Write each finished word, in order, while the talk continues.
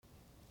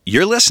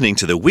You're listening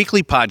to the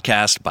weekly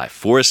podcast by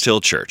Forest Hill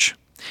Church.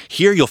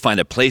 Here you'll find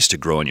a place to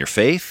grow in your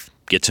faith,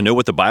 get to know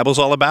what the Bible's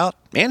all about,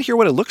 and hear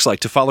what it looks like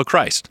to follow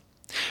Christ.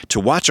 To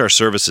watch our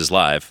services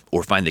live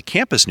or find the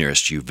campus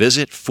nearest you,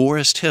 visit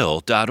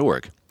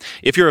foresthill.org.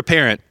 If you're a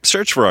parent,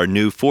 search for our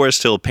new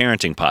Forest Hill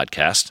Parenting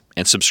Podcast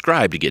and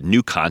subscribe to get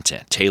new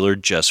content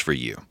tailored just for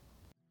you.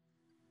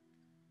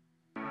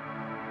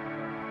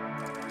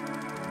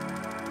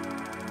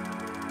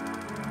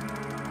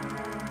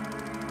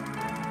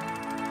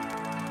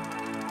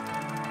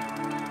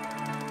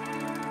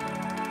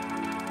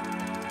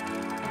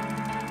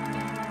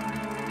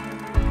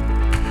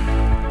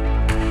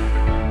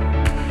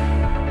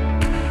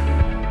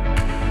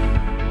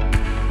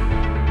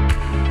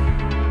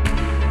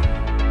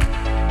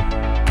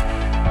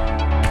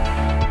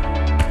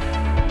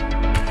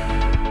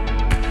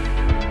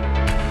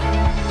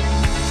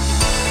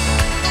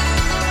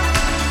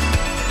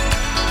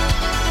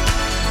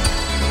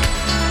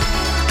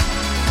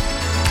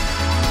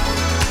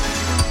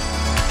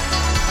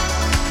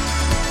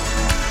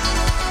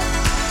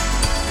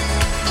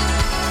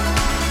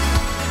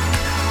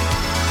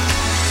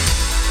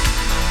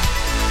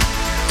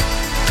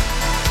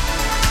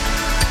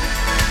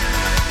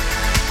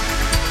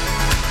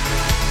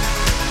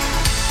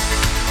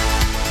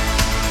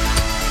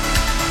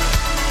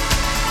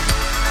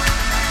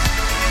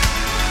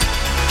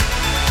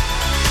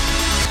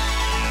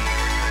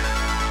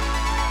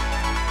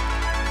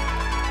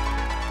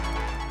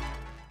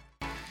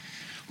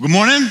 Good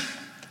morning.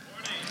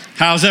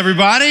 How's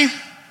everybody?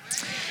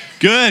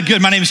 Good.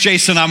 My name is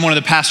Jason. I'm one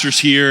of the pastors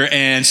here,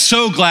 and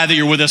so glad that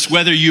you're with us.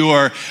 Whether you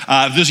are,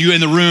 those of you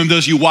in the room,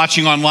 those of you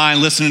watching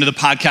online, listening to the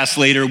podcast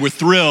later, we're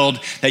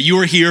thrilled that you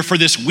are here for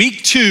this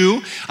week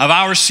 2 of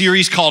our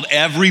series called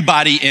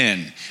Everybody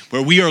In,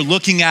 where we are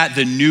looking at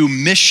the new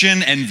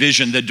mission and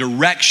vision, the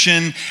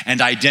direction and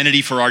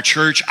identity for our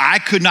church. I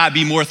could not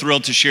be more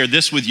thrilled to share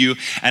this with you,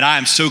 and I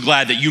am so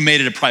glad that you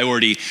made it a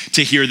priority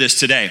to hear this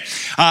today.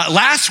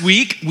 Last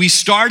week, we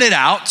started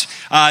out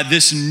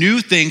this new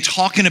thing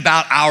talking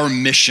about our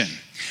mission.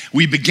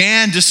 We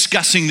began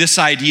discussing this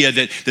idea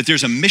that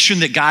there's a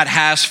mission that God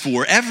has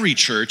for every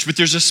church, but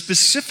there's a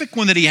specific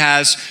one that he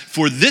has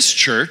for this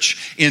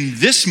church in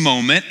this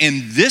moment,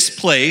 in this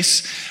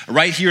place,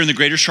 right here in the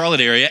greater Charlotte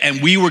area,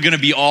 and we were going to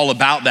be all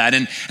about that.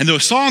 And the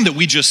song that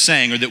we just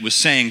sang, or that was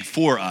sang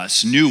for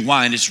us, New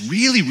Wine, is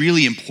really,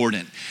 really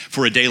important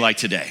for a day like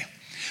today.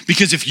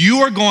 Because if you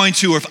are going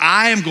to, or if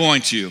I am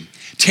going to,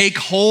 take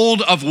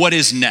hold of what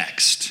is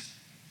next,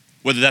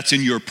 whether that's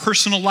in your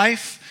personal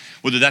life,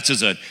 whether that's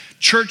as a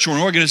church or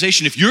an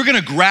organization, if you're going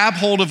to grab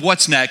hold of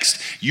what's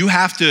next, you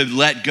have to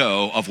let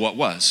go of what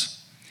was.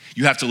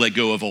 You have to let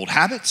go of old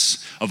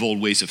habits, of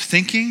old ways of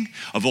thinking,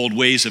 of old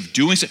ways of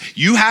doing stuff.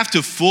 You have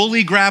to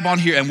fully grab on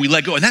here, and we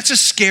let go. And that's a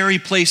scary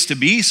place to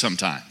be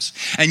sometimes.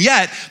 And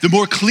yet, the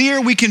more clear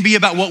we can be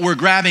about what we're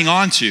grabbing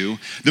onto,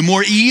 the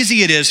more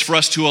easy it is for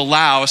us to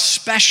allow,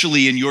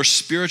 especially in your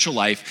spiritual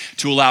life,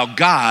 to allow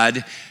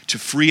God to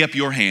free up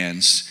your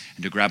hands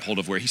and to grab hold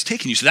of where he's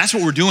taking you. So that's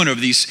what we're doing over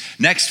these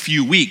next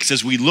few weeks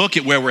as we look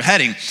at where we're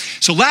heading.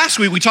 So last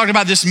week we talked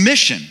about this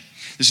mission,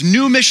 this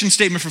new mission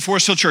statement for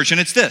Forest Hill Church,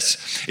 and it's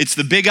this. It's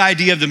the big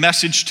idea of the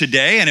message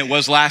today, and it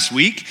was last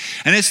week,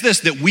 and it's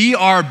this, that we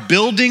are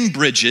building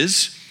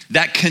bridges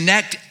that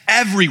connect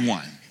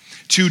everyone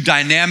to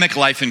dynamic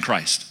life in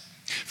Christ.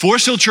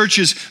 Forest Hill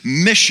Church's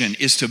mission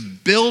is to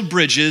build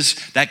bridges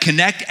that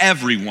connect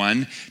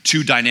everyone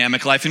to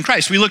dynamic life in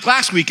Christ. We looked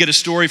last week at a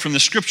story from the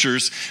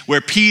scriptures where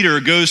Peter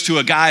goes to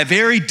a guy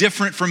very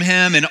different from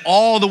him in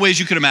all the ways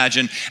you could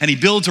imagine, and he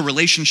builds a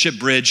relationship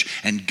bridge,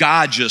 and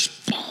God just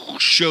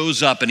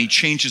shows up and he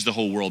changes the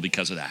whole world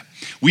because of that.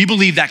 We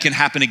believe that can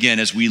happen again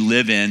as we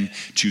live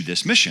into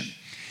this mission.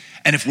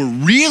 And if we're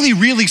really,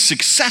 really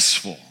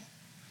successful,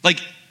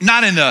 like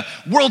not in the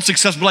world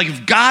success, but like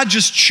if God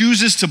just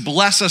chooses to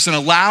bless us and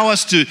allow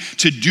us to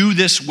do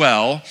this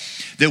well,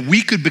 that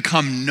we could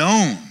become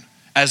known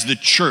as the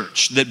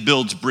church that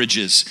builds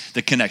bridges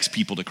that connects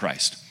people to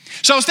Christ.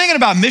 So I was thinking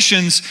about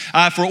missions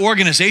for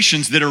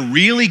organizations that are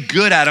really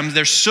good at them.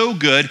 They're so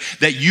good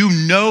that you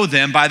know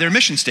them by their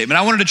mission statement.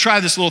 I wanted to try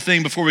this little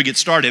thing before we get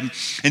started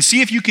and see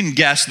if you can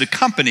guess the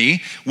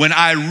company when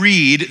I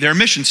read their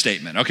mission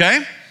statement,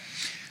 okay?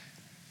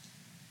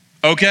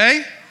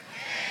 Okay?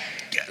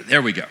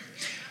 There we go.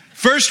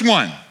 First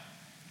one.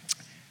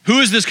 Who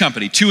is this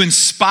company? To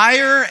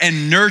inspire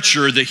and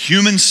nurture the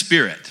human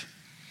spirit,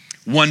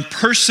 one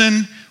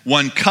person,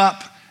 one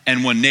cup,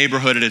 and one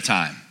neighborhood at a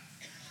time.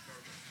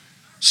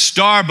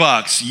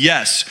 Starbucks,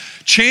 yes.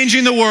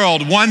 Changing the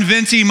world, one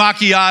venti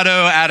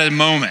macchiato at a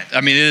moment. I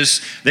mean,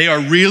 they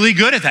are really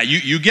good at that.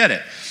 You get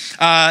it.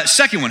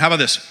 Second one, how about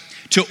this?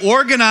 To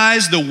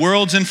organize the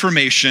world's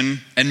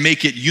information and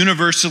make it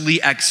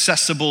universally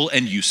accessible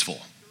and useful.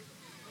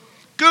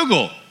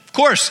 Google, of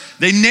course,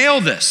 they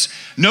nail this.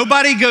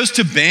 Nobody goes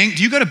to Bing.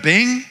 Do you go to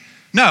Bing?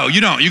 No, you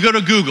don't. You go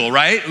to Google,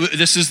 right?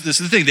 This is the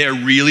thing. They're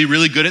really,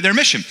 really good at their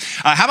mission.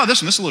 How about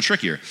this one? This is a little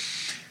trickier.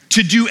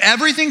 To do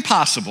everything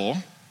possible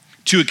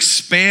to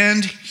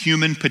expand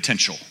human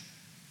potential.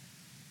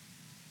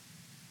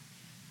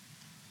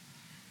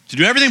 to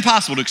do everything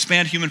possible to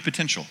expand human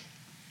potential.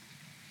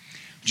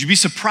 Would you be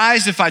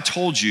surprised if I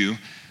told you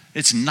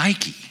it's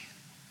Nike?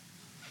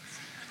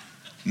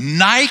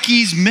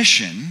 Nike's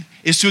mission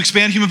is to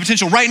expand human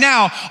potential. Right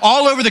now,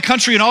 all over the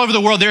country and all over the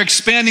world, they're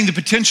expanding the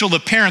potential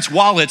of parents'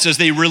 wallets as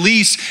they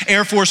release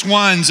Air Force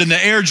Ones and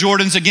the Air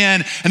Jordans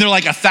again, and they're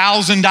like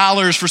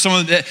 $1,000 for some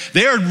of that.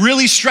 They're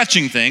really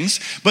stretching things,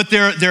 but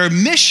their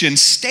mission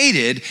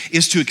stated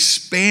is to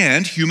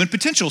expand human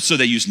potential. So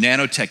they use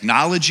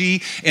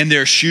nanotechnology in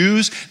their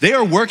shoes. They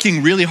are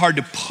working really hard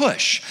to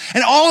push.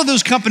 And all of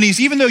those companies,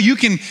 even though you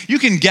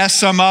can guess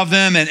some of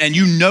them and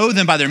you know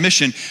them by their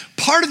mission,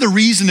 part of the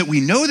reason that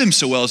we know them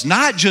so well is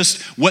not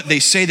just what they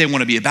say they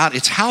want to be about,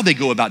 it's how they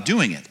go about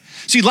doing it.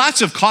 See,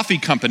 lots of coffee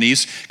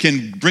companies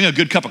can bring a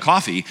good cup of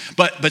coffee,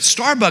 but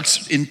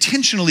Starbucks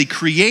intentionally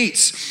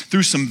creates,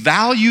 through some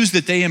values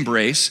that they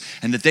embrace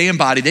and that they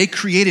embody, they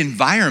create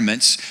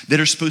environments that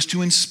are supposed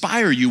to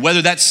inspire you,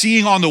 whether that's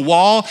seeing on the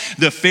wall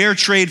the fair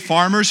trade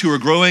farmers who are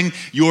growing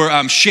your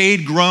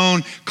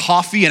shade-grown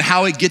coffee and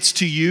how it gets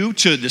to you,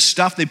 to the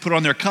stuff they put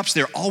on their cups.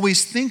 They're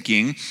always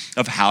thinking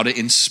of how to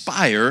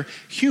inspire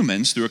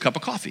humans through a cup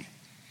of coffee.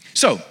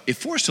 So, if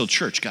Forest Hill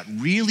Church got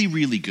really,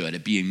 really good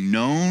at being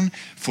known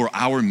for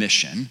our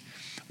mission,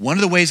 one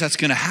of the ways that's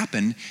going to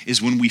happen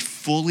is when we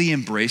fully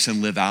embrace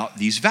and live out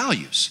these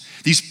values,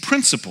 these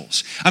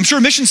principles. I'm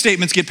sure mission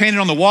statements get painted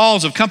on the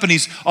walls of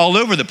companies all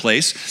over the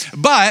place,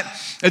 but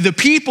the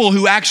people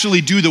who actually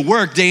do the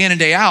work day in and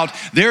day out,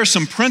 there are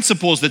some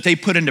principles that they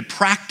put into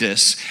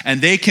practice, and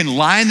they can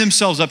line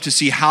themselves up to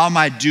see, how am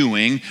I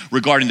doing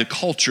regarding the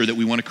culture that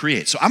we want to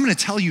create. So I'm going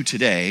to tell you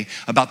today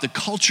about the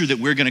culture that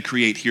we're going to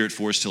create here at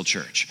Forest Hill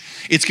Church.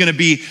 It's going to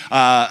be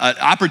an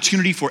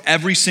opportunity for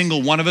every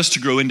single one of us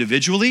to grow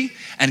individually,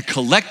 and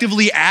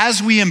collectively,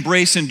 as we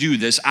embrace and do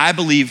this, I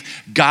believe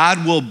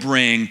God will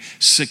bring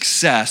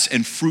success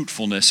and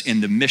fruitfulness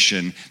in the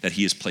mission that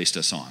he has placed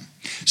us on.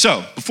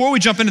 So, before we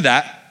jump into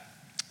that,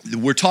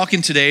 we're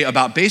talking today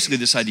about basically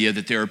this idea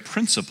that there are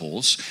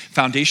principles,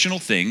 foundational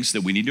things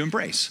that we need to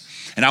embrace.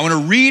 And I want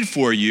to read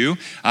for you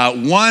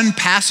one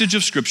passage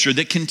of scripture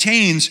that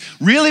contains,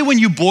 really when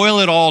you boil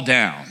it all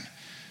down,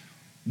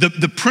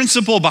 the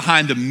principle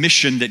behind the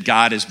mission that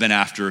God has been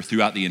after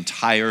throughout the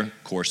entire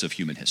course of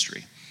human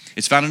history.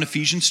 It's found in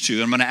Ephesians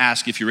 2. I'm going to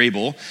ask, if you're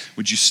able,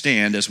 would you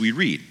stand as we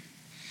read?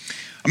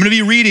 I'm going to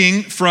be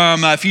reading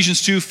from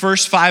Ephesians 2,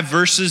 first 5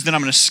 verses, then I'm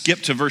going to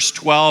skip to verse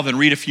 12 and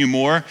read a few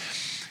more,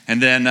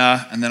 and then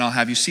I'll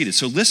have you seated.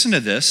 So listen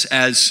to this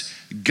as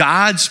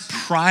God's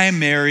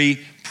primary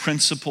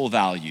principal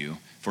value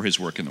for his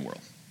work in the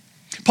world.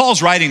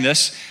 Paul's writing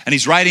this, and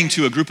he's writing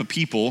to a group of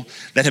people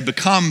that have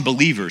become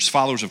believers,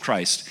 followers of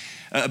Christ,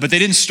 but they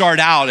didn't start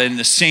out in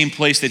the same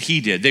place that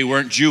he did. They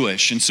weren't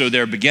Jewish, and so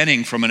they're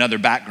beginning from another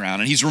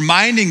background, and he's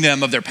reminding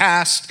them of their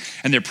past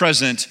and their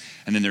present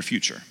and then their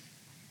future.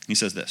 He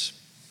says this: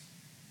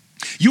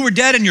 "You were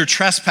dead in your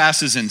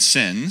trespasses and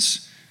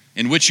sins,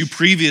 in which you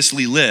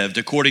previously lived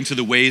according to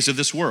the ways of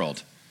this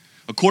world,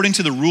 according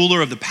to the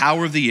ruler of the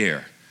power of the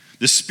air,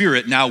 the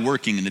spirit now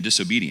working in the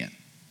disobedient.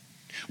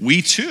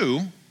 We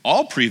too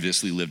all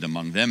previously lived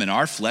among them in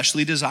our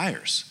fleshly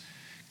desires,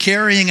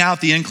 carrying out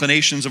the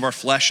inclinations of our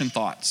flesh and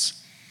thoughts.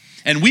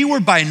 And we were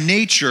by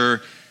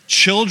nature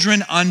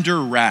children under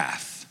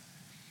wrath,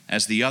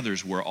 as the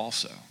others were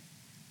also."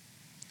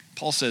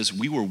 Paul says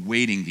we were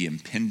waiting the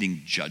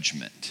impending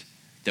judgment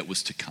that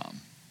was to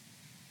come.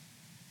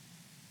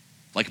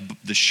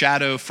 Like the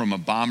shadow from a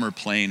bomber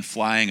plane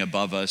flying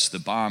above us, the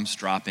bombs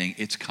dropping,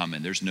 it's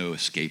coming. There's no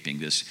escaping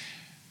this.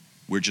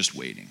 We're just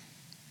waiting.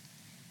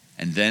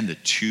 And then the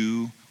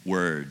two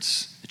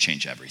words that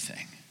change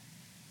everything.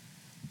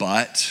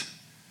 But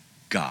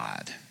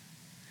God,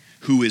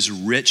 who is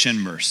rich in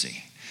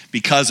mercy,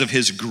 because of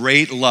his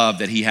great love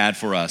that he had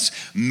for us,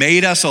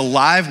 made us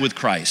alive with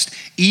Christ,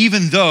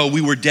 even though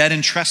we were dead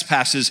in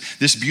trespasses.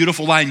 This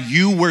beautiful line,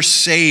 you were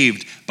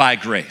saved by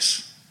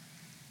grace.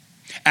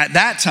 At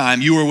that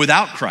time, you were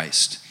without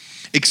Christ,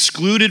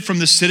 excluded from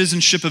the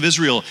citizenship of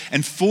Israel,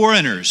 and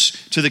foreigners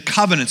to the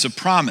covenants of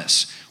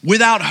promise,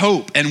 without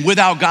hope and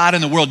without God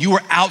in the world. You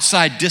were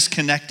outside,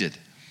 disconnected.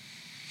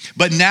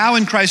 But now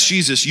in Christ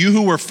Jesus, you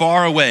who were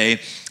far away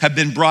have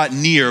been brought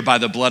near by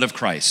the blood of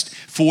Christ.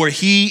 For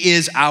he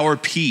is our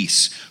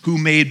peace, who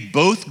made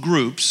both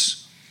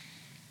groups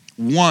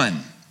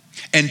one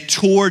and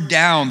tore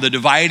down the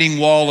dividing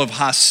wall of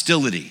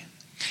hostility.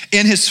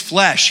 In his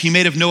flesh, he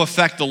made of no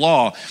effect the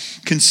law,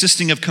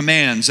 consisting of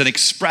commands and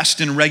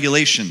expressed in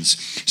regulations,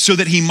 so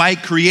that he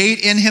might create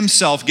in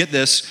himself, get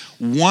this,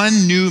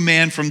 one new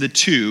man from the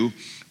two,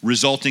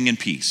 resulting in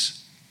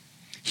peace.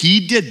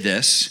 He did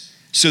this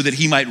so that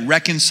he might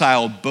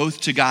reconcile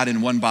both to God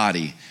in one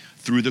body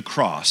through the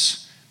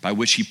cross, by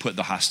which he put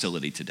the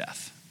hostility to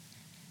death.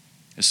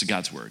 This is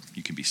God's word.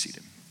 You can be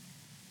seated.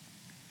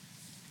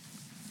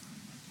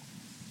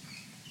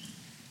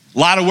 A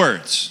lot of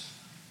words.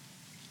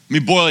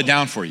 Let me boil it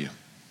down for you.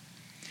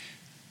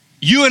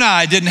 You and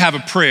I didn't have a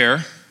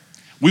prayer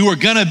We were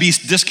gonna be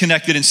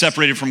disconnected and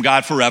separated from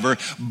God forever,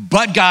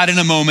 but God, in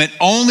a moment,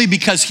 only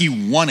because he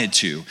wanted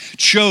to,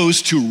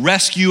 chose to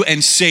rescue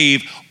and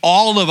save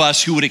all of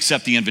us who would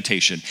accept the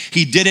invitation.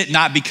 He did it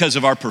not because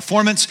of our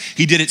performance.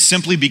 He did it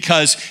simply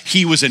because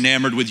he was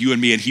enamored with you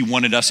and me and he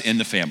wanted us in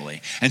the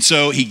family. And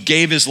so he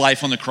gave his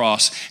life on the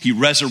cross, he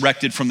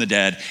resurrected from the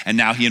dead, and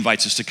now he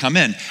invites us to come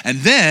in. And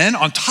then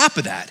on top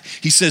of that,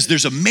 he says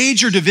there's a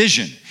major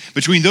division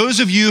between those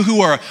of you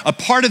who are a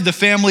part of the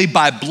family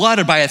by blood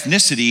or by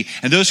ethnicity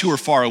and those who are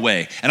far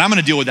away. And I'm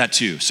gonna deal with that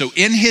too. So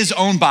in his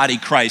own body,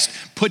 Christ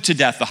put to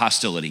death the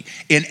hostility.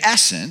 In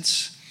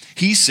essence,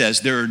 he says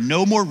there are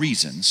no more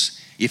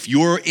reasons, if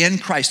you're in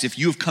Christ, if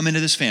you have come into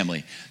this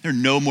family, there are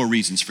no more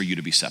reasons for you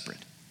to be separate.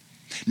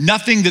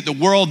 Nothing that the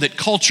world, that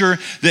culture,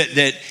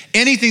 that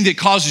anything that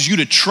causes you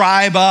to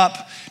tribe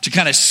up, to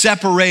kind of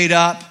separate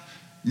up,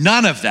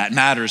 none of that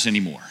matters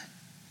anymore.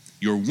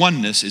 Your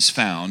oneness is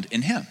found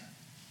in him.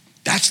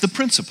 That's the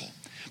principle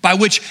by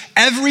which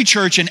every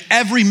church and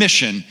every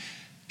mission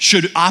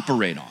should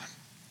operate on,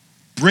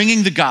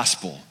 bringing the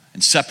gospel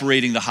and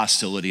separating the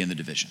hostility and the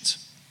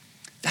divisions.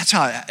 That's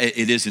how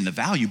it is in the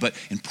value, but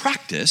in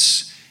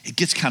practice, it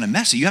gets kind of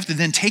messy. You have to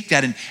then take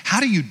that and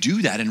how do you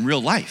do that in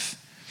real life?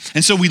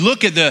 And so we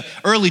look at the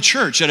early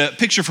church, at a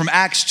picture from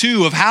Acts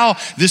 2 of how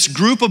this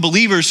group of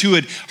believers who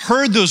had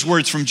heard those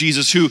words from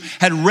Jesus, who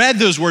had read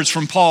those words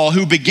from Paul,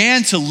 who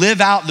began to live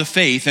out the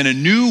faith in a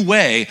new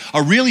way,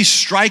 a really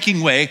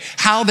striking way,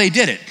 how they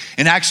did it.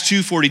 In Acts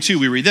 2:42,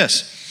 we read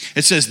this.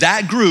 It says,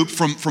 that group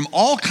from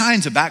all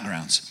kinds of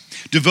backgrounds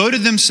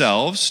devoted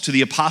themselves to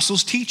the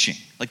apostles' teaching,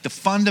 like the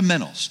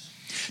fundamentals,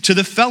 to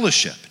the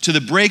fellowship, to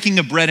the breaking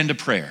of bread and to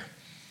prayer.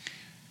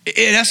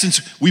 In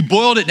essence, we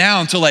boiled it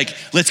down to like,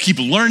 let's keep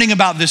learning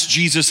about this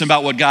Jesus and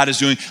about what God is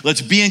doing.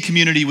 Let's be in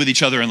community with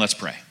each other and let's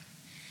pray.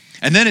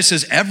 And then it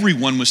says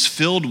everyone was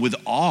filled with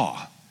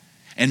awe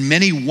and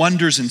many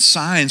wonders and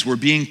signs were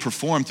being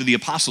performed through the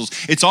apostles.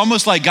 It's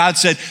almost like God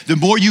said, the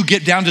more you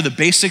get down to the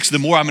basics, the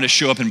more I'm gonna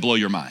show up and blow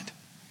your mind.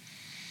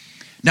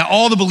 Now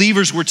all the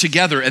believers were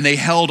together and they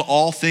held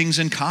all things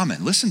in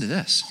common. Listen to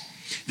this.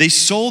 They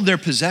sold their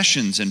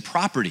possessions and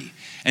property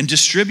and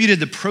distributed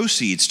the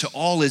proceeds to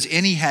all as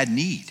any had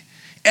need.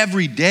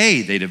 Every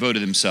day they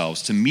devoted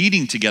themselves to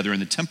meeting together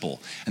in the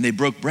temple, and they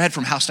broke bread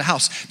from house to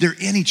house. They're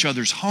in each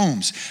other's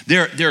homes.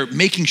 They're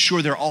making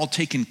sure they're all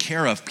taken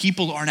care of.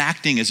 People aren't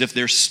acting as if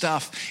their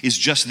stuff is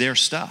just their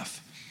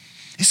stuff.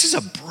 This is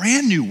a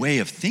brand new way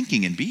of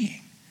thinking and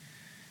being.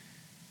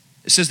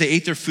 It says they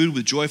ate their food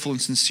with joyful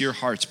and sincere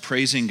hearts,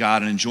 praising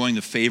God and enjoying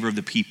the favor of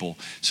the people.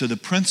 So the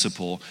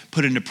principle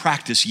put into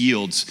practice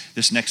yields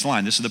this next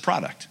line. This is the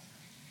product.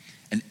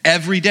 And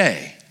every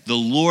day, the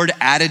Lord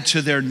added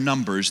to their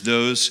numbers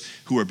those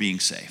who are being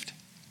saved.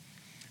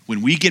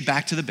 When we get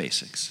back to the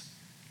basics,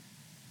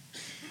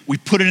 we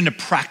put it into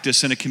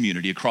practice in a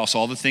community across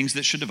all the things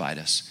that should divide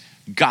us.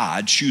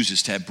 God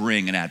chooses to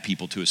bring and add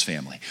people to his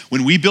family.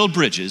 When we build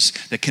bridges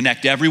that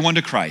connect everyone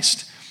to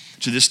Christ,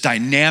 to this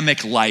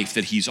dynamic life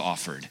that he's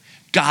offered,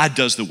 God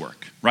does the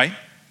work, right?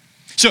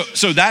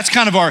 So that's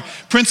kind of our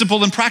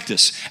principle and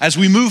practice. As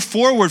we move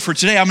forward for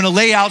today, I'm gonna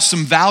lay out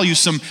some values,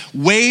 some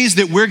ways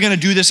that we're gonna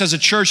do this as a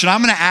church. And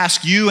I'm gonna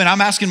ask you, and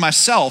I'm asking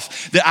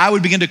myself, that I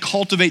would begin to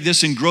cultivate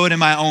this and grow it in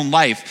my own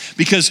life.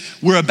 Because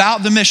we're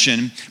about the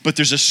mission, but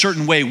there's a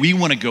certain way we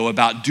wanna go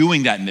about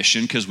doing that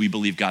mission because we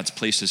believe God's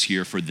placed us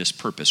here for this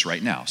purpose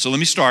right now. So let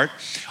me start.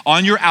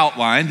 On your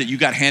outline that you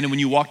got handed when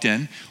you walked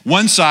in,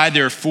 one side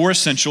there are 4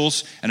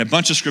 essentials and a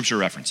bunch of scripture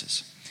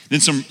references. Then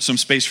some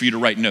space for you to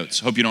write notes.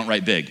 Hope you don't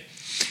write big.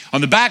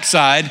 On the back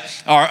side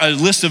are a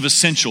list of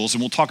essentials,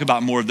 and we'll talk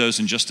about more of those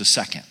in just a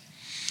second.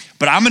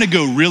 But I'm gonna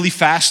go really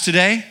fast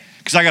today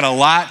because I got a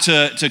lot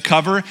to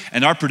cover,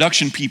 and our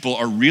production people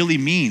are really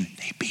mean.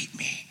 They beat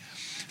me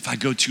if I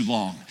go too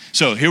long.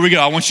 So here we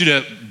go. I want you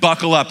to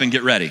buckle up and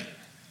get ready.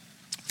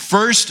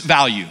 First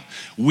value,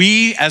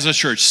 we as a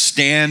church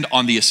stand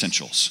on the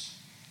essentials.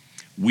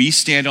 We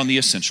stand on the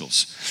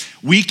essentials.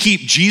 We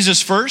keep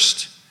Jesus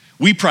first.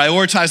 We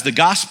prioritize the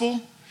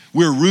gospel.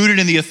 We're rooted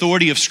in the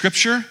authority of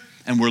Scripture.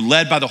 And we're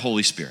led by the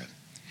Holy Spirit.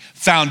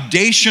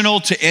 Foundational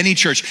to any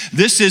church.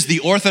 This is the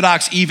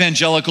orthodox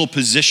evangelical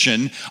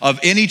position of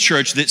any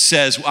church that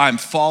says, I'm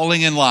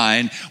falling in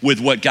line with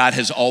what God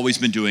has always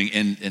been doing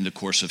in the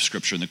course of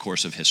Scripture, in the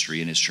course of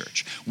history in his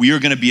church. We are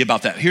gonna be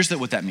about that. Here's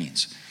what that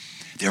means.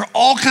 There are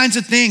all kinds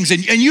of things,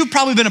 and you've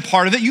probably been a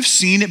part of it. You've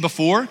seen it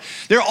before.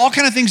 There are all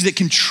kinds of things that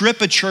can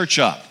trip a church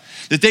up,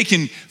 that they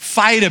can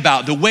fight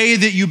about, the way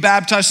that you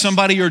baptize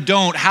somebody or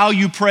don't, how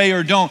you pray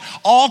or don't,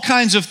 all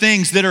kinds of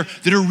things that are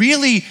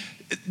really,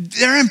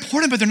 they're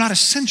important, but they're not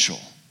essential.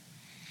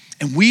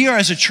 And we are,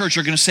 as a church,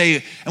 are gonna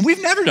say, and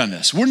we've never done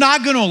this, we're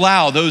not gonna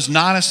allow those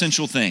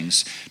non-essential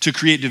things to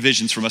create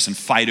divisions from us and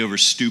fight over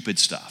stupid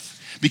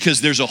stuff. Because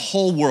there's a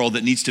whole world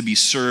that needs to be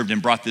served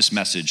and brought this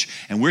message,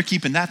 and we're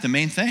keeping that the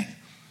main thing.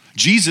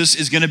 Jesus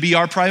is gonna be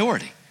our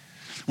priority.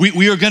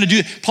 We are going to do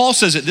it. Paul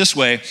says it this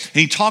way, and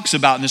he talks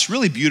about in this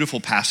really beautiful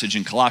passage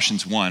in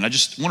Colossians 1. I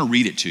just want to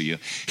read it to you.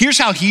 Here's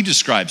how he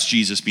describes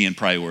Jesus being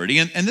priority,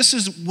 and this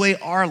is the way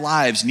our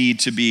lives need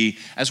to be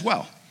as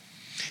well.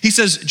 He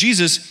says,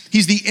 Jesus,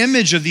 he's the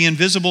image of the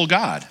invisible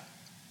God,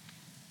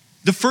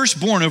 the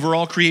firstborn over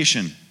all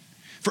creation.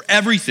 For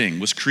everything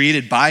was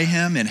created by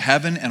him in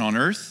heaven and on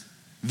earth,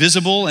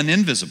 visible and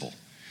invisible,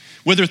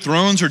 whether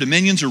thrones or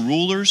dominions or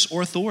rulers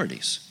or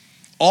authorities.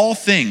 All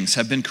things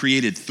have been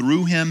created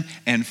through him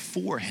and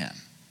for him.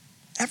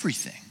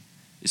 Everything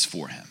is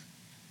for him.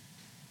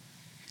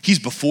 He's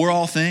before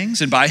all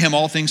things, and by him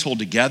all things hold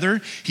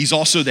together. He's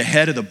also the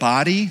head of the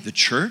body, the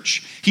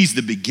church. He's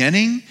the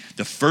beginning,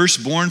 the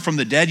firstborn from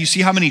the dead. You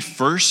see how many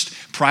first,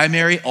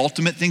 primary,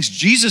 ultimate things?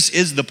 Jesus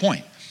is the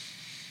point.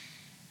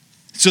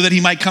 So that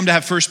he might come to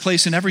have first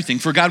place in everything.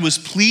 For God was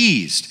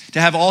pleased to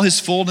have all his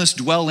fullness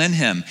dwell in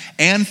him,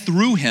 and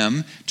through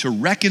him to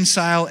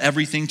reconcile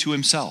everything to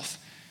himself,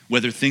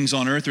 whether things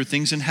on earth or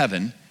things in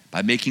heaven,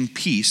 by making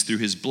peace through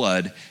his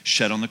blood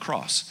shed on the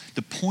cross.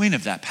 The point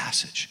of that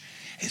passage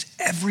is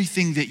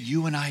everything that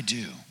you and I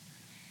do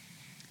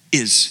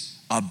is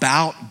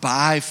about,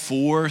 by,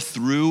 for,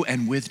 through,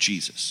 and with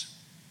Jesus.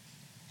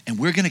 And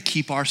we're going to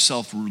keep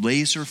ourselves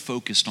laser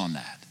focused on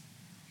that.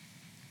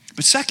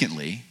 But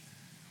secondly,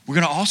 we're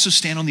going to also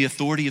stand on the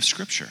authority of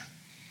Scripture.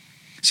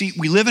 See,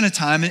 we live in a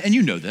time, and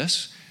you know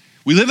this,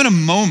 we live in a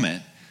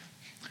moment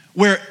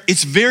where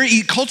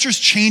culture's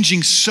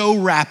changing so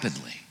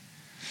rapidly.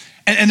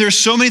 And there's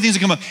so many things that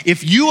come up.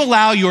 If you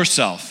allow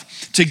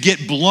yourself to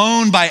get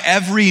blown by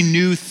every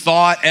new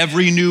thought,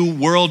 every new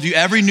worldview,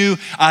 every new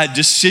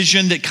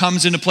decision that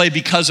comes into play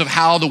because of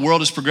how the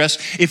world has progressed,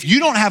 if you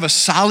don't have a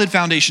solid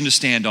foundation to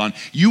stand on,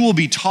 you will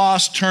be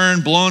tossed,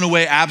 turned, blown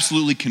away,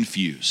 absolutely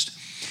confused.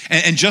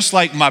 And just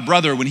like my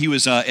brother, when he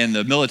was in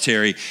the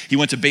military, he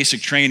went to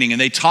basic training, and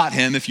they taught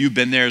him, if you've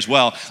been there as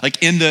well,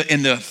 like in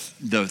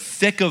the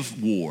thick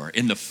of war,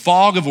 in the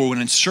fog of war, when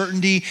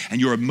uncertainty and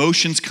your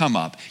emotions come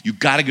up, you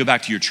got to go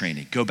back to your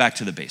training, go back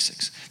to the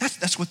basics.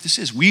 That's what this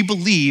is. We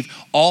believe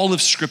all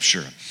of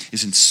Scripture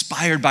is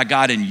inspired by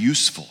God and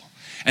useful,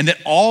 and that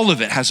all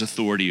of it has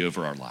authority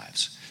over our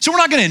lives. So we're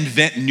not going to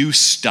invent new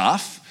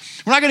stuff.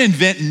 We're not going to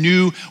invent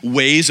new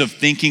ways of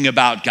thinking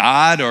about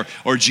God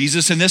or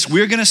Jesus in this.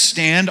 We're going to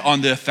stand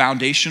on the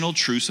foundational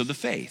truths of the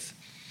faith.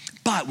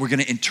 But we're going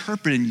to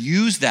interpret and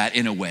use that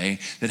in a way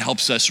that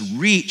helps us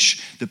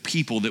reach the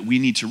people that we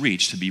need to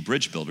reach to be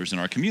bridge builders in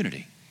our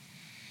community.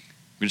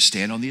 We're going to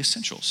stand on the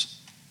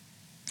essentials.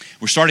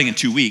 We're starting in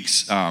 2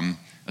 weeks a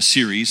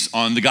series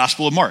on the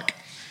Gospel of Mark.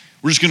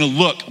 We're just going to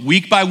look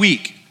week by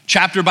week,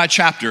 chapter by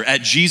chapter,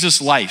 at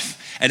Jesus' life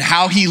and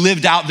how he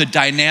lived out the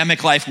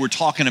dynamic life we're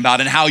talking about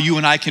and how you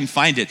and I can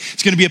find it.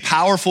 It's going to be a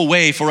powerful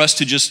way for us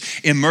to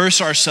just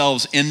immerse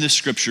ourselves in the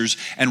Scriptures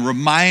and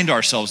remind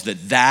ourselves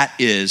that that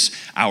is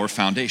our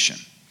foundation.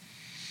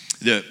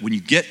 When you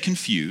get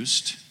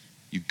confused,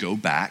 you go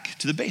back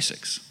to the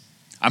basics.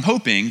 I'm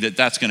hoping that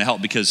that's going to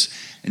help, because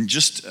in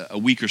just a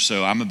week or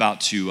so, I'm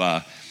about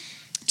to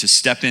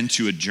step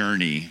into a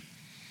journey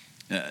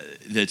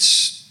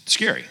that's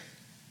scary.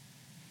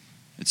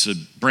 It's a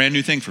brand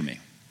new thing for me.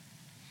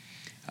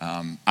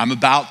 I'm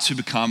about to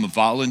become a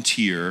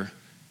volunteer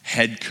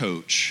head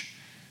coach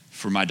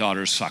for my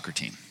daughter's soccer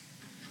team.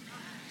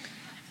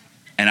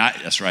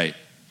 That's right.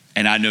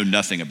 And I know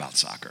nothing about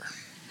soccer.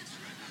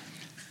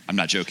 I'm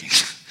not joking.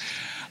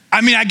 I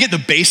mean, I get the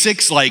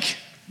basics, like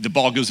the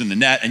ball goes in the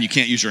net and you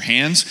can't use your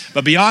hands.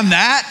 But beyond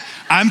that,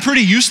 I'm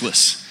pretty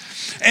useless.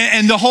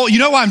 And the whole, you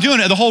know why I'm doing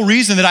it? The whole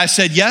reason that I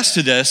said yes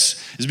to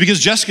this is because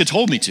Jessica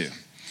told me to.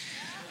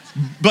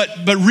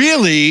 But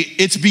really,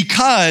 it's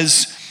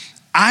because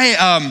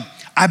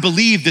I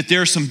believe that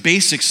there are some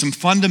basics, some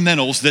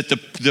fundamentals that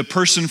the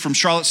person from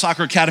Charlotte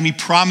Soccer Academy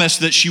promised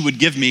that she would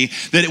give me,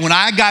 that when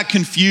I got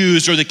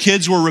confused or the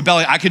kids were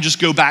rebelling, I could just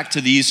go back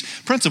to these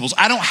principles.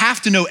 I don't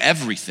have to know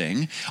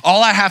everything.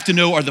 All I have to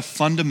know are the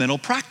fundamental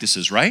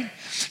practices, right?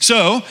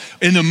 So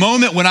in the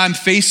moment when I'm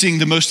facing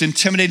the most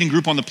intimidating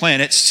group on the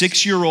planet,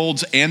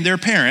 6-year-olds and their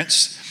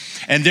parents,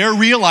 and they're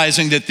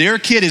realizing that their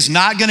kid is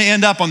not going to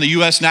end up on the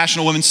U.S.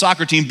 national women's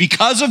soccer team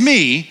because of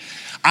me,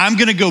 I'm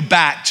going to go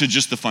back to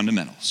just the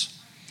fundamentals.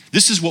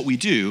 This is what we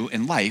do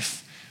in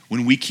life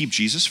when we keep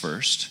Jesus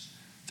first.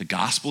 The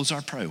gospel is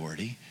our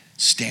priority.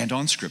 Stand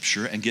on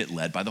Scripture and get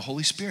led by the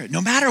Holy Spirit.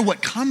 No matter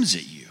what comes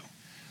at you,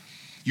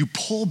 you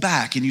pull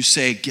back and you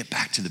say, get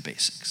back to the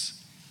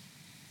basics.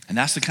 And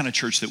that's the kind of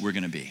church that we're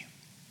going to be.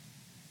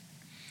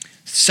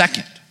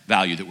 Second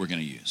value that we're going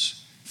to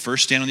use.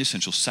 First, stand on the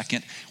essentials.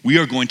 Second, we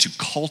are going to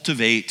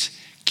cultivate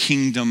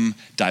kingdom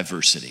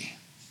diversity.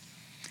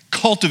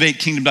 Cultivate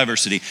kingdom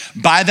diversity.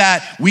 By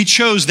that, we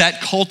chose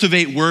that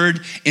cultivate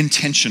word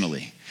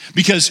intentionally,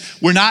 because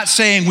we're not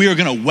saying we are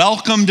going to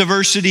welcome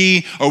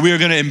diversity or we are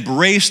going to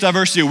embrace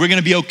diversity or we're going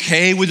to be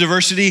okay with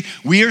diversity.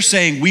 We are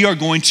saying we are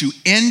going to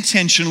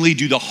intentionally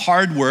do the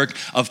hard work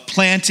of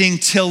planting,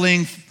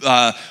 tilling,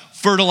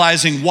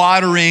 fertilizing,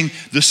 watering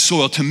the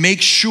soil to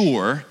make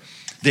sure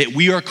that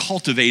we are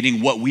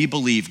cultivating what we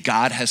believe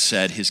God has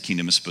said his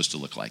kingdom is supposed to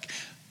look like.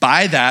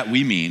 By that,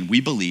 we mean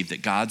we believe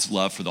that God's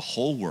love for the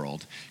whole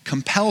world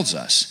compels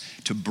us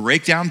to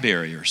break down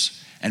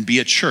barriers and be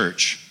a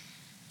church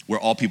where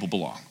all people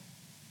belong.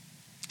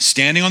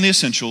 Standing on the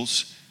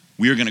essentials,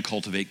 we are going to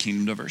cultivate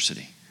kingdom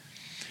diversity.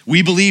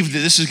 We believe that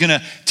this is going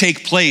to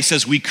take place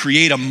as we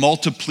create a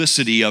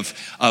multiplicity of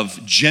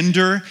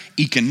gender,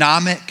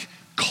 economic,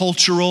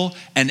 cultural,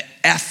 and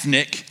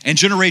ethnic, and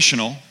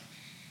generational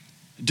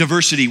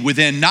diversity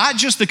within not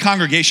just the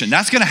congregation.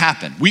 That's going to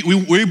happen.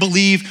 We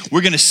believe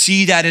we're going to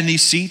see that in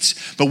these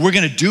seats, but we're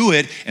going to do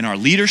it in our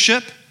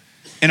leadership,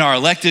 in our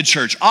elected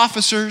church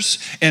officers,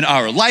 in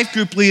our life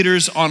group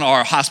leaders, on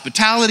our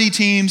hospitality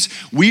teams.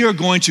 We are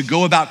going to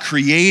go about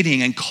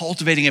creating and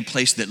cultivating a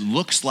place that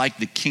looks like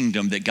the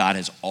kingdom that God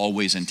has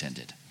always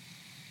intended.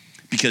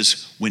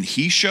 Because when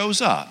he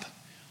shows up,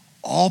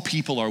 all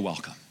people are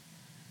welcome.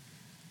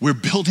 We're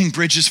building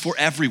bridges for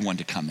everyone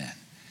to come in.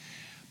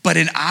 But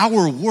in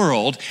our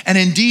world, and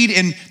indeed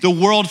in the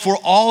world for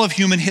all of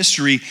human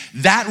history,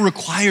 that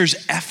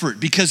requires effort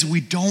because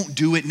we don't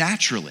do it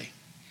naturally.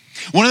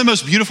 One of the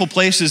most beautiful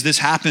places this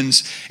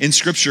happens in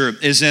Scripture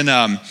is in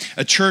a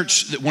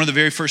church, one of the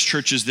very first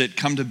churches that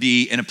come to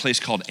be in a place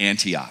called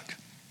Antioch.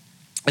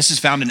 This is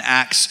found in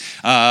Acts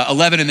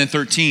 11 and then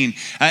 13.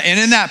 And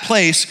in that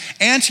place,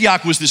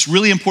 Antioch was this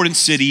really important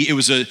city. It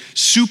was a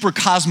super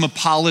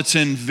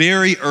cosmopolitan,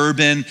 very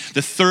urban,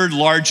 the third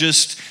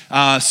largest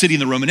city in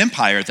the Roman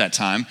Empire at that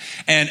time.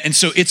 And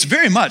so it's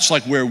very much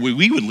like where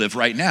we would live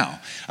right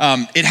now.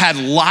 It had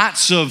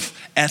lots of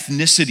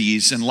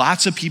ethnicities and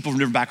lots of people from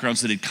different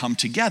backgrounds that had come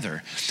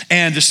together.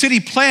 And the city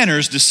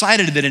planners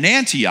decided that in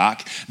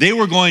Antioch, they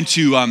were going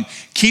to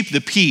keep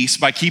the peace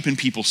by keeping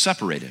people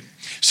separated.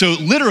 So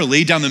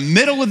literally down the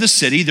middle of the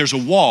city, there's a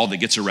wall that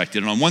gets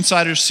erected. And on one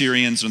side are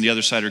Syrians, and on the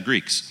other side are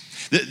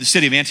Greeks. The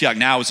city of Antioch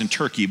now is in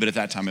Turkey, but at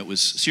that time it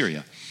was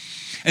Syria.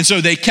 And so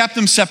they kept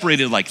them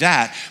separated like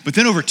that. But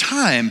then over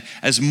time,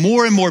 as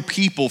more and more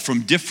people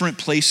from different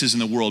places in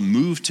the world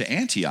moved to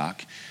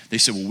Antioch, they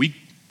said, well, we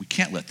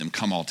can't let them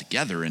come all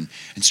together and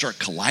start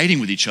colliding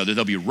with each other.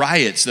 There'll be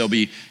riots. There'll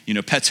be,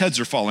 pets' heads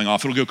are falling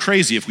off. It'll go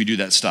crazy if we do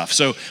that stuff.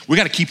 So we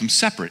got to keep them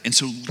separate. And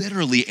so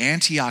literally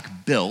Antioch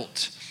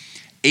built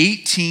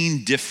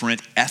 18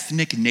 different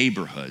ethnic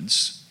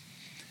neighborhoods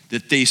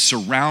that they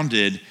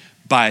surrounded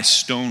by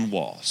stone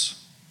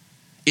walls.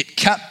 It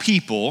kept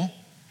people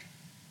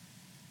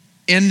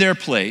in their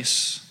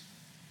place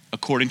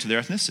according to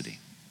their ethnicity.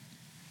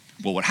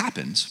 Well, what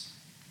happens,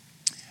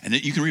 and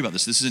you can read about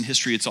this is in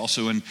history, it's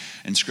also in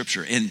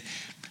Scripture. And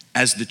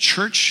as the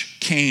church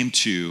came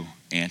to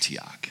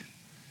Antioch,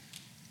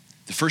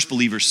 the first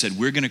believers said,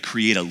 we're going to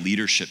create a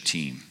leadership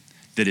team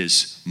that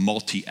is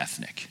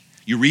multi-ethnic.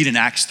 You read in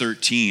Acts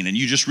 13, and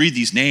you just read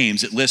these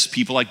names. It lists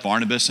people like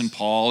Barnabas and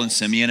Paul and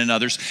Simeon and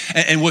others.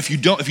 And if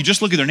you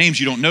just look at their names,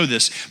 you don't know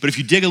this. But if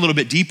you dig a little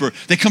bit deeper,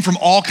 they come from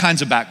all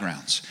kinds of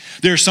backgrounds.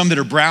 There are some that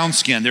are brown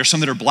skinned. There are some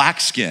that are black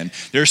skinned.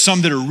 There are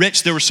some that are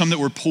rich. There were some that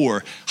were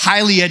poor,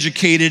 highly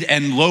educated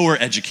and lower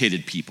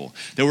educated people.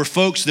 There were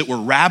folks that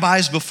were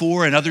rabbis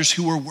before and others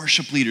who were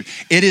worship leaders.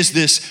 It is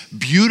this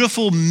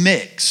beautiful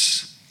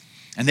mix.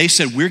 And they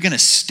said, we're going to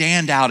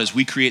stand out as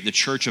we create the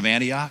church of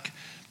Antioch,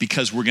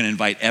 because we're going to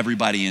invite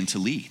everybody in to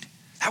lead.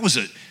 That was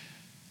an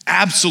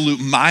absolute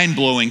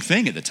mind-blowing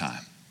thing at the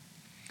time.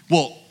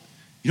 Well,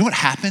 you know what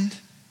happened?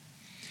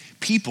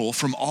 People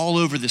from all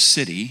over the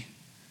city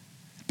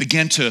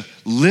began to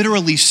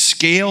literally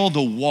scale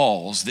the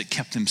walls that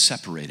kept them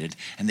separated,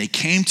 and they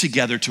came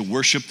together to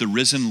worship the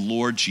risen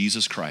Lord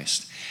Jesus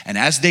Christ. And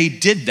as they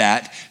did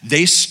that,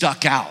 they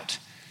stuck out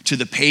to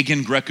the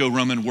pagan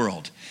Greco-Roman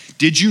world.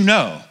 Did you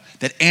know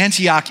that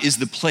Antioch is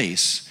the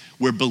place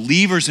where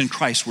believers in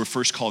Christ were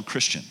first called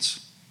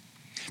Christians?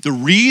 The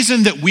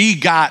reason that we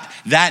got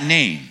that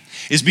name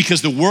is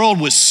because the world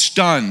was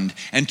stunned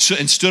and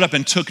stood up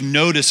and took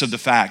notice of the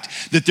fact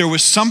that there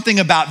was something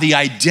about the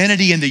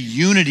identity and the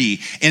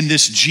unity in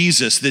this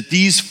Jesus, that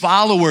these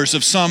followers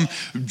of some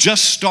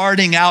just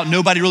starting out,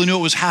 nobody really knew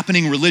what was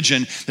happening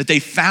religion, that they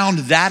found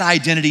that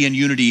identity and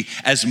unity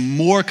as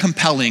more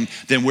compelling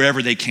than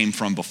wherever they came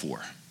from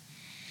before.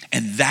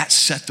 And that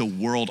set the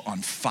world on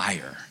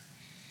fire,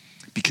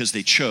 because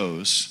they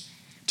chose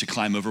to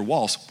climb over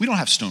walls. We don't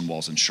have stone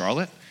walls in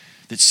Charlotte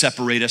that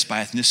separate us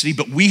by ethnicity,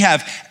 but we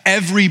have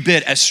every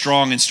bit as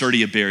strong and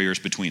sturdy of barriers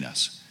between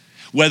us.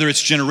 Whether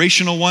it's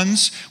generational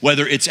ones,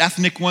 whether it's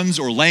ethnic ones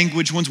or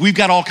language ones, we've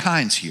got all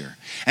kinds here.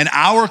 And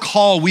our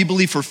call, we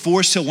believe, for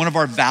Forest Hill, one of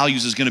our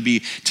values is going to be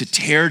to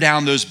tear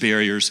down those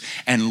barriers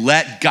and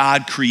let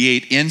God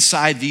create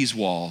inside these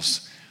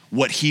walls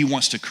what he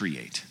wants to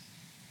create.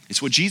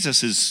 It's what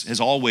Jesus has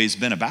always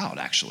been about,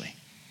 actually.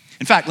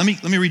 In fact, let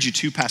me read you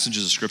two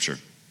passages of Scripture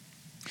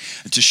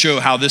to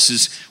show how this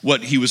is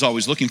what he was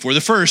always looking for.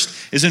 The first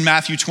is in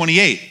Matthew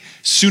 28.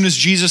 As soon as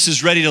Jesus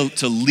is ready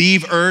to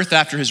leave earth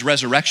after his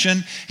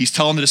resurrection, he's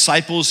telling the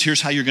disciples, here's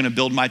how you're going to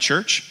build my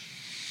church.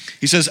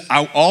 He says,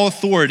 all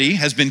authority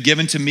has been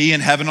given to me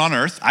in heaven and on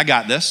earth. I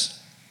got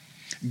this.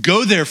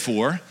 Go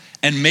therefore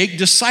and make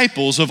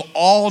disciples of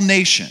all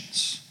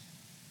nations.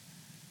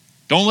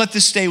 Don't let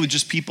this stay with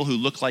just people who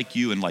look like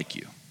you and like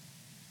you.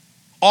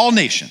 All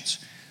nations.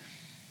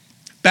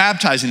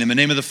 Baptizing them in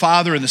the name of the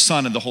Father and the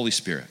Son and the Holy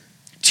Spirit.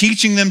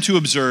 Teaching them to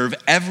observe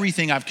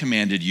everything I've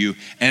commanded you,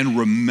 and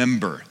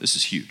remember, this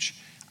is huge,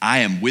 I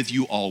am with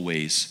you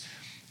always,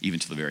 even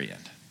to the very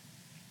end.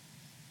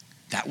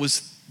 That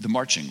was the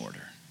marching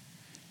order.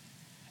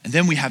 And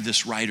then we have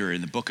this writer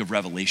in the book of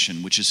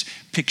Revelation, which is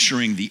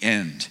picturing the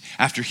end.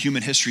 After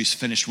human history is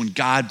finished, when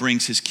God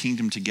brings his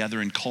kingdom together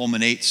and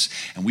culminates,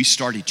 and we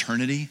start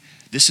eternity,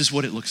 this is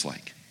what it looks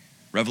like.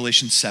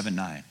 Revelation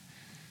 7:9.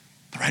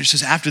 The writer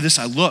says, after this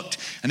I looked,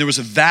 and there was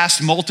a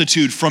vast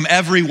multitude from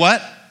every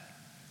what?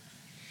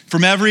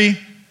 From every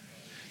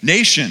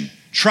nation,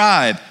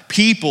 tribe,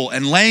 people,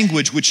 and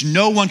language, which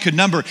no one could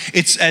number.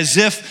 It's as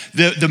if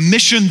the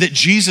mission that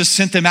Jesus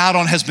sent them out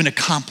on has been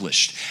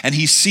accomplished. And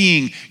he's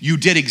seeing, you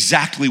did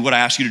exactly what I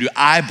asked you to do.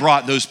 I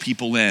brought those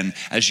people in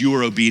as you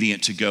were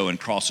obedient to go and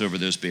cross over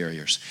those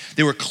barriers.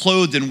 They were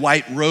clothed in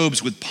white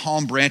robes with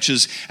palm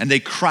branches, and they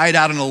cried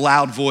out in a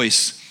loud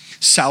voice,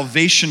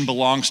 salvation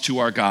belongs to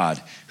our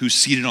God, who's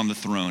seated on the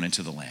throne, and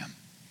to the Lamb.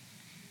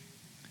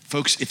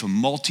 Folks, if a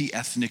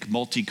multi-ethnic,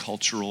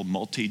 multicultural,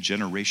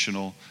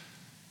 multi-generational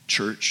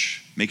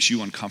church makes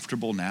you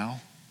uncomfortable now,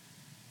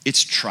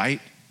 it's trite,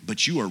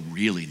 but you are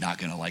really not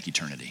going to like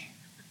eternity.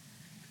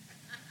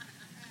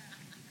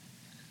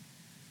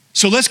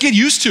 So let's get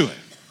used to it.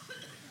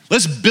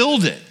 Let's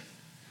build it.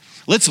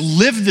 Let's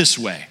live this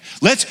way.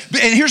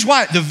 And here's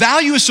why. The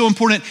value is so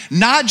important,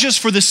 not just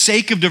for the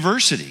sake of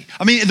diversity.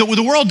 I mean,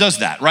 the world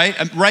does that, right?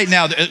 Right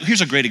now, here's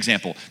a great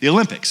example. The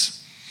Olympics.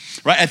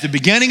 Right, at the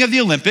beginning of the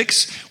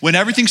Olympics, when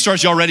everything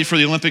starts, y'all ready for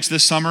the Olympics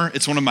this summer?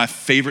 It's one of my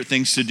favorite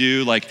things to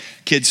do. Like,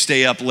 kids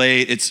stay up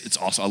late. It's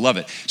awesome. I love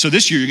it. So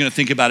this year, you're going to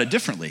think about it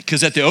differently,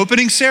 because at the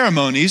opening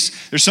ceremonies,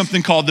 there's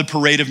something called the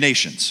Parade of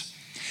Nations.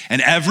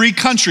 And every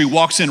country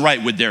walks in,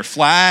 right, with their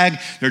flag.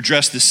 They're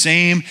dressed the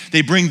same.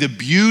 They bring the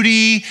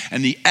beauty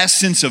and the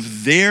essence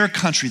of their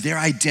country, their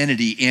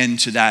identity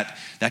into that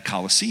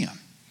Colosseum.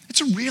 It's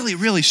a really,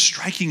 really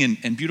striking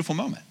and beautiful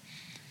moment.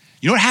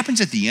 You know what happens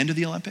at the end of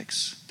the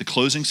Olympics, the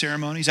closing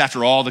ceremonies,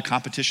 after all the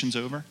competition's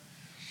over?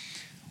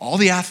 All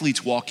the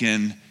athletes walk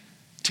in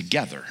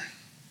together,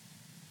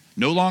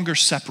 no longer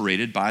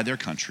separated by their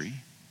country.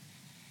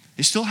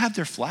 They still have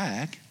their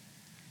flag.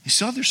 They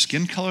still have their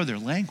skin color, their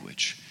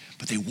language,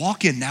 but they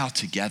walk in now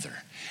together,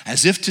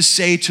 as if to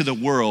say to the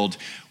world,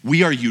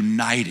 we are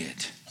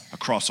united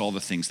across all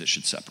the things that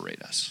should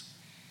separate us.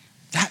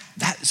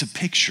 That is a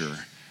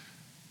picture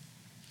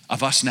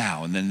of us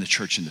now and then the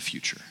church in the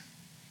future.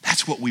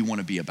 That's what we want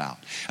to be about.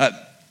 There's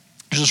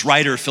this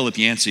writer, Philip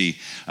Yancey.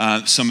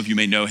 Some of you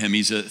may know him.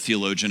 He's a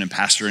theologian and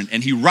pastor.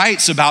 And he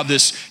writes about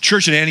this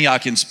church at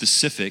Antioch in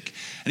specific.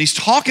 And he's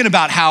talking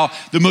about how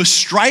the most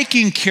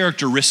striking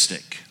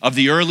characteristic of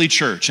the early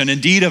church, and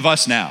indeed of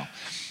us now,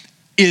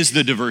 is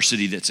the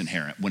diversity that's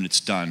inherent when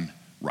it's done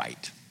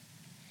right.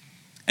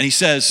 And he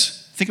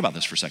says, think about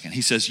this for a second.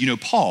 He says,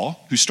 Paul,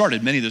 who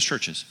started many of those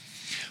churches,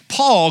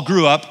 Paul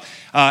grew up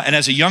and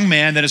as a young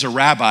man, then as a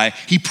rabbi,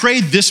 he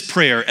prayed this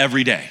prayer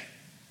every day.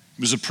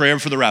 It was a prayer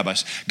for the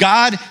rabbis.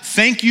 God,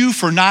 thank you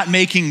for not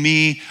making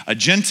me a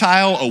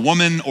Gentile, a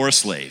woman, or a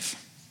slave.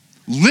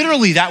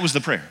 Literally, that was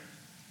the prayer.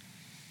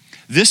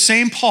 This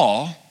same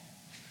Paul,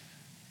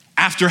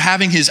 after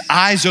having his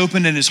eyes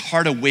opened and his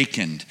heart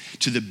awakened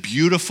to the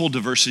beautiful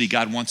diversity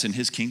God wants in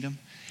his kingdom,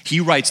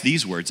 he writes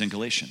these words in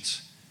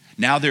Galatians.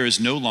 Now there is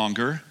no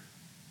longer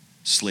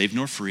slave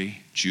nor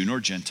free, Jew nor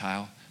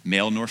Gentile,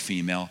 male nor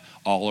female,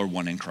 all are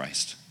one in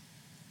Christ.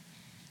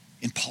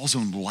 In Paul's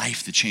own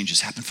life, the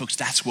changes happen. Folks,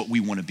 that's what we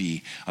want to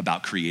be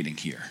about creating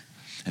here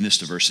in this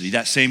diversity.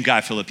 That same guy,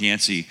 Philip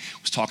Yancey,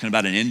 was talking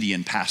about an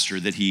Indian pastor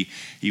that he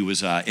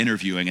was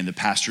interviewing, and the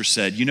pastor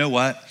said, you know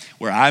what?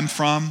 Where I'm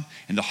from,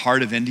 in the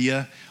heart of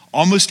India,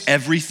 almost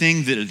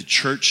everything that the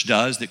church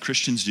does, that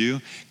Christians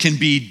do, can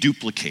be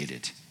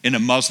duplicated in a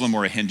Muslim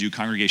or a Hindu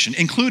congregation,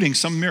 including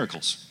some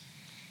miracles.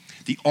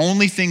 The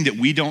only thing that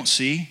we don't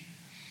see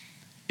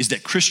is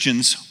that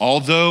Christians,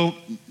 although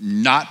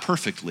not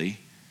perfectly,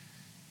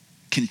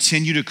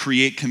 continue to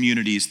create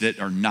communities that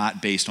are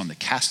not based on the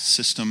caste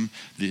system,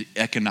 the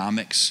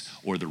economics,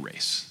 or the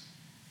race.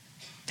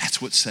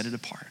 That's what set it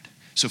apart.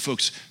 So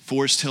folks,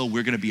 Forest Hill,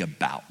 we're going to be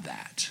about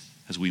that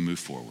as we move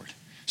forward.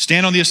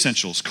 Stand on the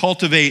essentials,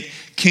 cultivate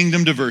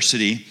kingdom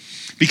diversity,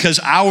 because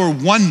our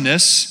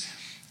oneness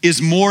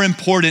is more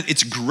important,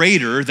 it's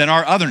greater than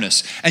our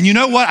otherness. And you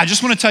know what? I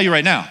just want to tell you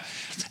right now,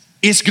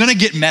 it's going to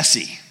get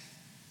messy.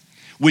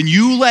 When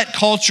you let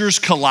cultures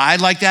collide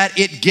like that,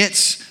 it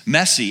gets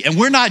messy. And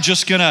we're not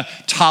just gonna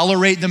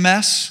tolerate the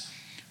mess,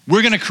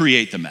 we're gonna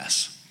create the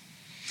mess.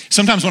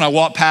 Sometimes when I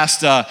walk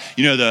past the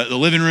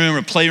living room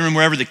or playroom,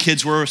 wherever the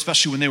kids were,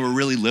 especially when they were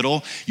really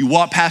little, you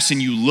walk past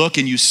and you look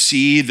and you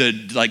see the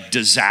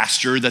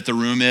disaster that the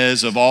room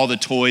is of all the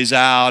toys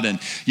out. And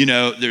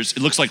it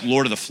looks like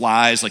Lord of the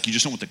Flies, like you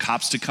just don't want the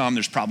cops to come.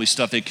 There's probably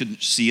stuff they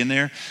couldn't see in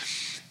there.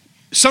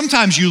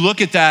 Sometimes you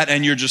look at that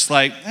and you're just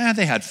like,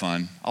 they had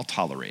fun, I'll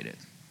tolerate it.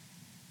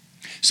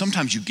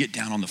 Sometimes you get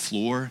down on the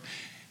floor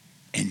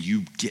and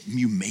you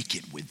make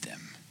it with them.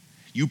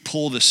 You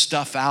pull the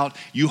stuff out.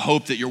 You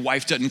hope that your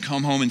wife doesn't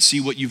come home and see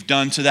what you've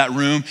done to that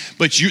room.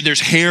 But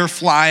there's hair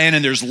flying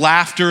and there's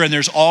laughter and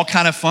there's all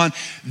kind of fun.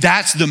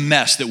 That's the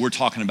mess that we're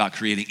talking about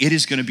creating. It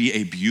is going to be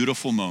a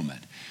beautiful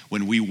moment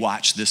when we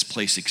watch this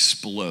place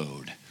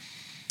explode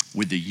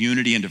with the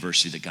unity and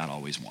diversity that God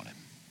always wanted.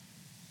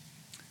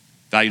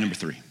 Value number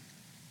 3.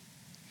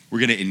 We're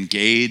going to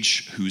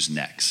engage who's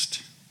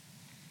next.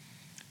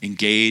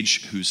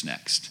 Engage who's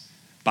next.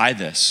 By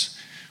this,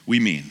 we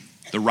mean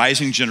the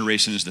rising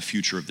generation is the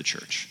future of the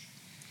church,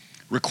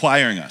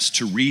 requiring us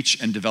to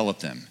reach and develop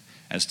them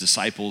as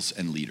disciples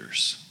and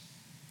leaders.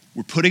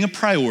 We're putting a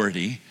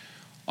priority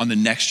on the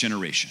next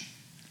generation.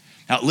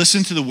 Now,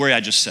 listen to the way I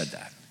just said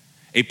that.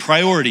 A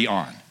priority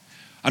on.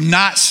 I'm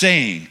not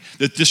saying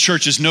that this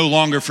church is no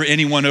longer for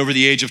anyone over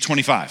the age of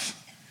 25.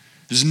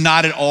 This is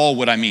not at all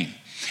what I mean.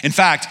 In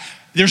fact,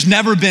 there's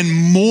never been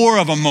more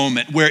of a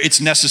moment where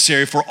it's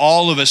necessary for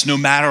all of us, no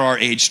matter our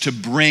age, to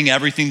bring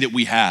everything that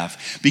we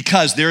have,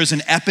 because there is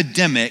an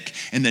epidemic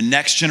in the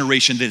next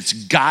generation that's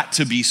got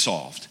to be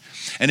solved.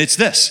 And it's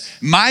this: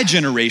 my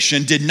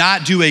generation did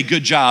not do a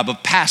good job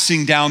of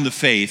passing down the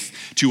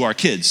faith to our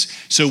kids.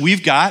 So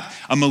we've got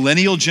a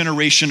millennial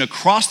generation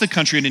across the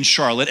country and in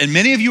Charlotte, and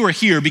many of you are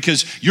here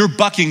because you're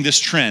bucking this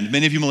trend.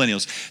 Many of you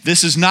millennials,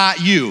 this is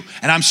not you,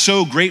 and I'm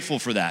so grateful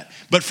for that.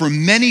 But for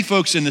many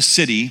folks in the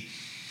city,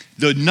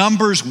 the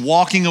numbers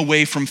walking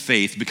away from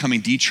faith, becoming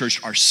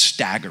de-churched, are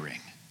staggering.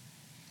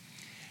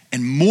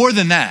 And more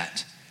than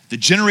that, the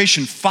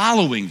generation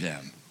following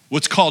them,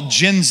 what's called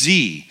Gen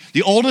Z,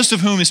 the oldest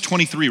of whom is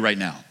 23 right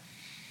now.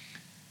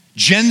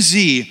 Gen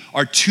Z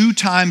are 2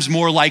 times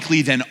more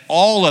likely than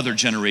all other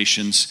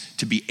generations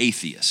to be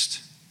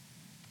atheist.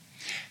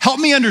 Help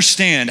me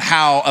understand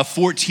how a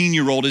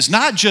 14-year-old is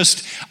not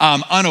just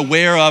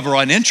unaware of or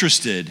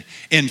uninterested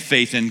in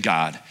faith in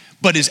God,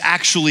 but is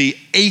actually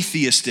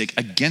atheistic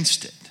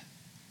against it.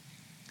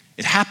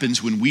 It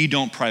happens when we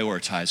don't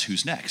prioritize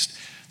who's next.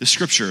 The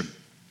scripture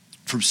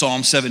from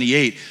Psalm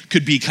 78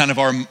 could be kind of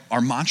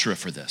our mantra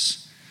for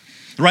this.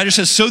 The writer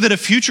says, so that a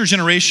future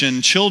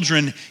generation,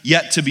 children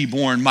yet to be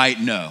born,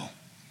 might know.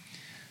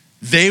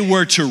 They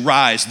were to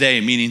rise,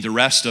 they, meaning the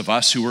rest of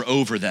us who were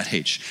over that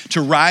age,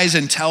 to rise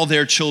and tell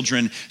their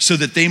children so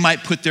that they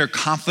might put their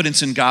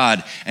confidence in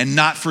God and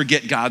not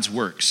forget God's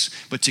works,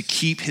 but to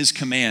keep his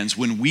commands.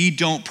 When we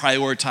don't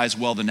prioritize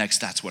well the next,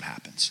 that's what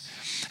happens.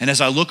 And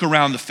as I look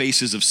around the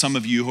faces of some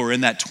of you who are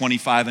in that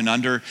 25 and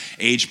under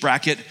age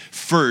bracket,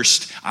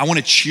 first, I want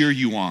to cheer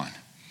you on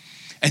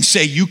and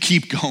say, you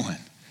keep going.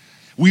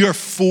 We are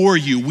for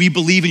you. We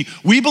believe in you.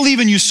 We believe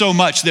in you so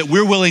much that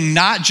we're willing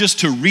not just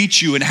to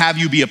reach you and have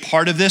you be a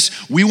part of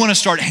this. We want to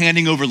start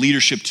handing over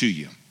leadership to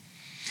you.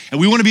 And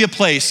we want to be a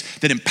place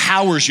that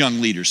empowers young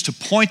leaders to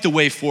point the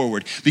way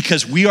forward,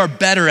 because we are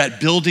better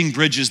at building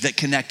bridges that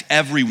connect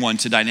everyone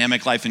to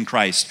dynamic life in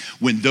Christ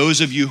when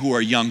those of you who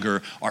are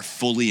younger are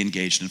fully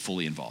engaged and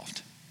fully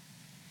involved.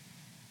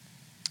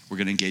 We're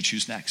going to engage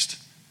who's next.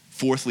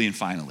 Fourthly and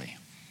finally,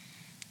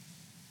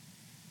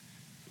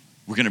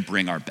 we're going to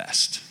bring our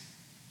best.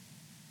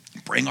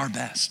 Bring our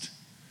best.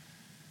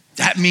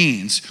 That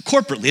means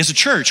corporately as a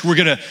church, we're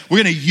gonna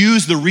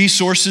use the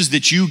resources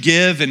that you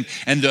give and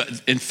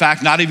in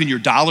fact, not even your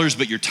dollars,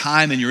 but your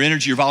time and your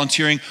energy, your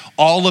volunteering,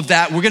 all of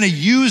that. We're gonna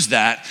use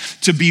that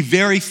to be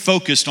very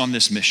focused on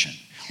this mission.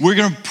 We're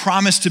gonna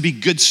promise to be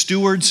good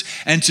stewards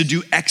and to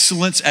do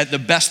excellence at the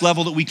best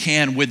level that we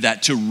can with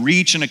that, to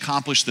reach and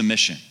accomplish the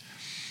mission.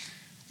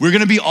 We're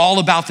going to be all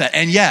about that.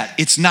 And yet,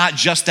 it's not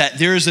just that.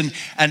 There's an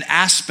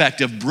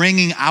aspect of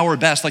bringing our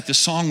best, like the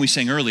song we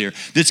sang earlier,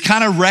 that's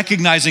kind of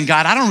recognizing,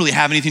 God, I don't really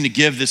have anything to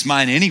give this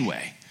mine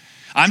anyway.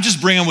 I'm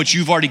just bringing what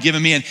you've already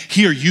given me, and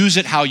here, use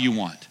it how you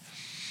want.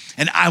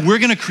 And we're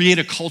going to create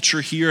a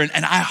culture here,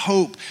 and I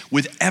hope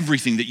with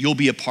everything that you'll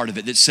be a part of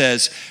it that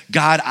says,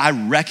 God, I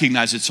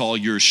recognize it's all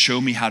yours. Show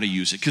me how to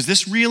use it. Because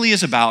this really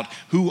is about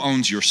who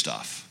owns your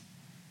stuff.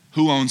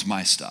 Who owns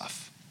my stuff?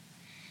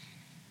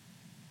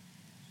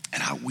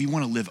 And we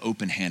want to live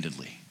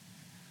open-handedly.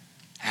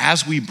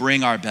 As we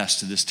bring our best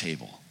to this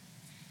table,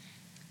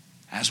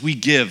 as we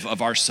give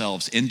of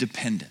ourselves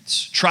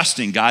independence,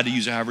 trusting God to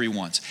use it however he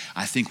wants,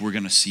 I think we're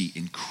going to see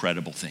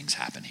incredible things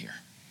happen here.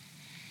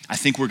 I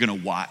think we're going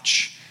to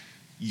watch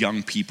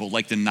young people,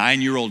 like the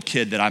 9-year-old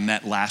kid that I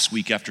met last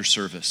week after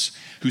service,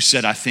 who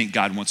said, I think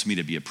God wants me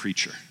to be a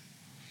preacher.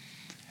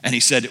 And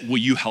he said, will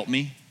you help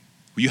me?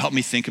 Will you help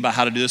me think about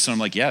how to do this? And I'm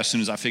like, yeah, as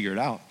soon as I figure it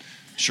out.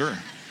 Sure,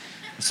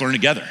 let's learn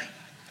together.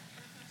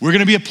 We're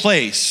going to be a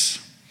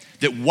place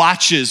that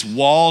watches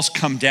walls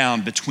come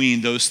down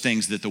between those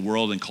things that the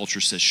world and culture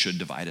says should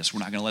divide us.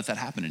 We're not going to let that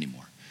happen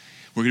anymore.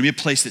 We're going to be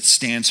a place that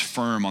stands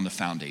firm on the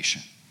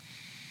foundation.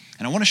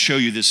 And I want to show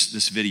you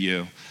this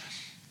video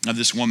of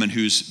this woman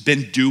who's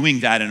been doing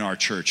that in our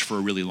church for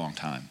a really long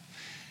time.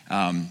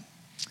 When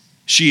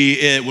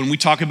we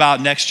talk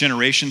about next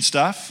generation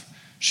stuff,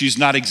 she's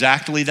not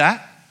exactly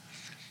that.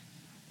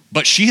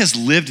 But she has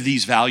lived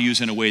these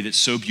values in a way that's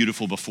so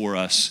beautiful before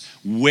us,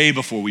 way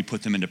before we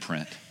put them into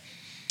print.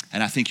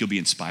 And I think you'll be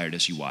inspired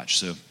as you watch.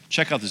 So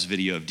check out this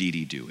video of Dee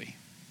Dee Dewey.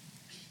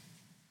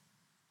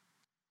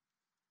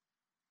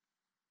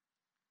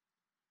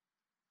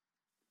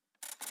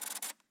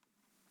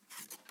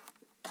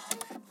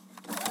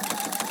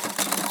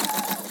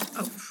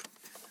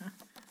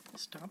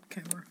 Stop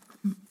camera.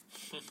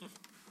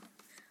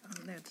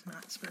 Oh, that's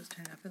not supposed to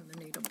happen, the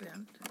needle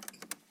bent.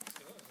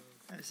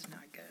 That's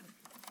not good.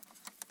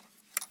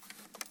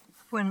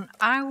 When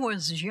I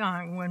was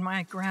young, when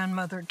my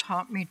grandmother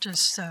taught me to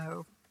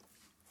sew,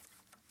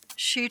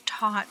 she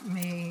taught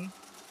me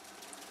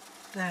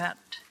that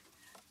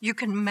you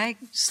can make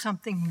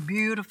something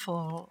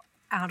beautiful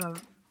out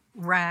of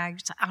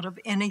rags, out of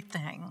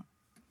anything.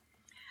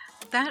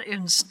 That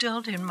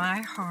instilled in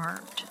my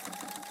heart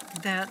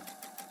that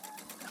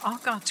all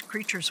God's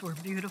creatures were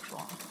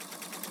beautiful.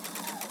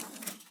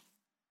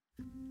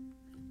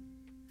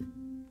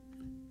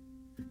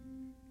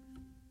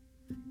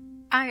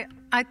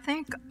 I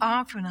think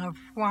often of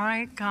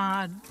why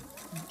God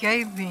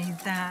gave me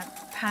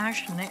that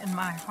passion in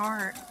my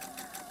heart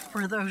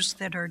for those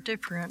that are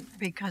different,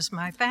 because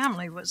my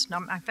family was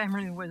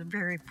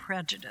very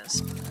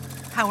prejudiced.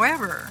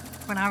 However,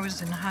 when I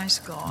was in high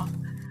school,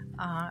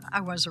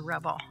 I was a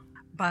rebel,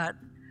 but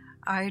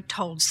I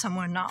told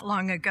someone not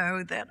long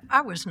ago that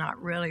I was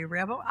not really a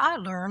rebel. I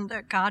learned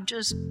that God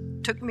just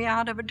took me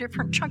out of a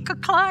different chunk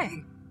of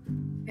clay.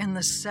 In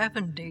the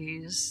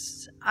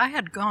 70s, I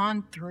had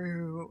gone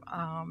through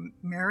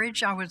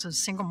marriage. I was a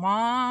single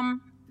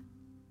mom.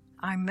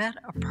 I met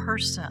a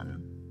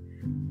person,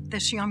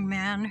 this young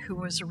man who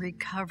was a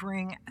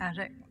recovering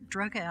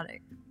drug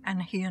addict,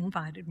 and he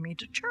invited me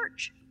to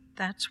church.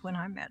 That's when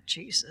I met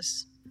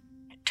Jesus.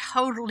 It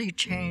totally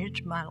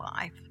changed my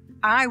life.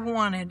 I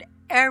wanted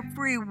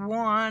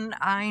everyone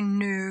I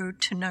knew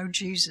to know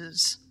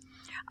Jesus.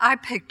 I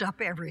picked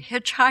up every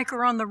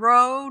hitchhiker on the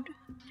road.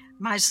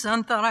 My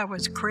son thought I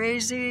was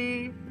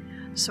crazy,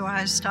 so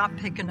I stopped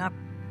picking up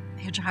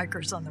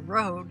hitchhikers on the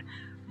road,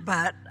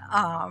 but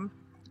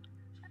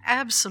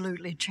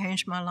absolutely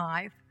changed my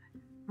life.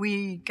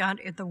 We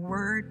got in the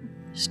Word,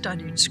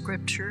 studied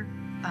Scripture,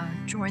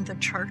 joined the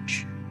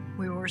church.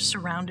 We were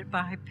surrounded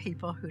by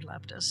people who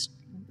loved us,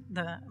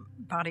 the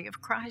body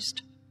of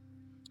Christ.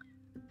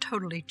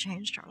 Totally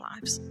changed our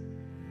lives.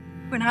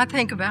 When I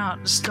think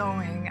about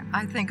sewing,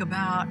 I think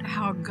about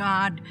how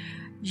God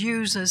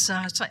uses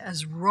us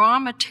as raw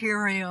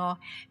material.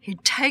 He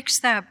takes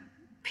that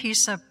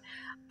piece of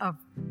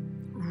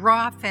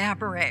raw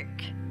fabric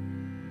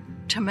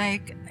to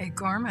make a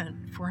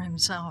garment for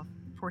himself,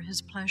 for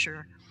his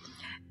pleasure.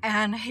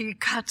 And he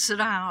cuts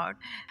it out,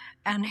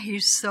 and he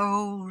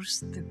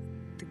sews the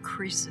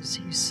creases,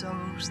 he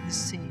sews the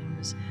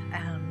seams,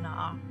 and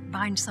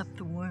binds up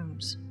the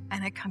wounds.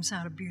 And it comes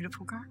out a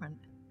beautiful garment.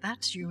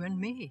 That's you and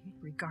me,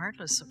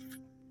 regardless of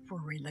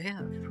where we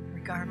live,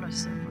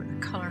 regardless of the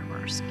color of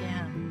our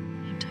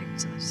skin. He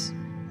takes us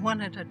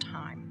one at a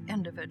time,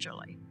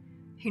 individually.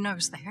 He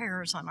knows the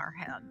hairs on our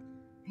head.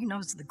 He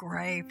knows the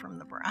gray from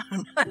the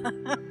brown.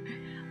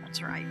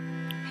 That's right.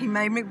 He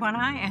made me what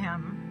I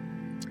am.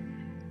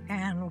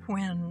 And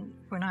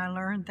when I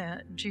learned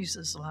that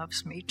Jesus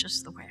loves me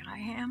just the way I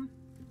am,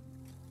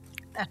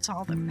 that's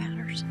all that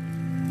matters.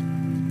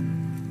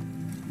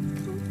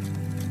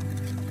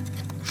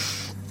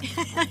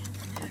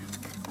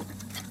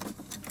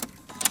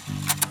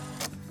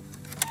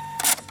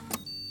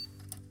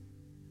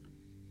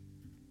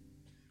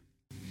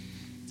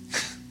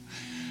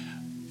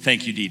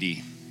 Thank you, Dee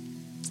Dee,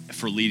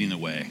 for leading the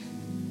way.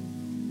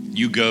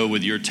 You go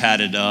with your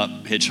tatted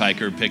up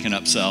hitchhiker picking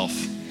up self.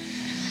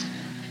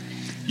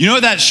 You know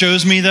what that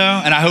shows me, though,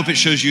 and I hope it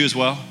shows you as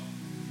well?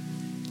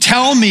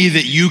 Tell me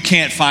that you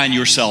can't find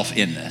yourself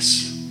in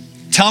this.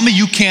 Tell me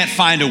you can't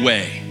find a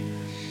way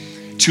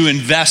to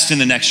invest in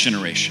the next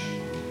generation,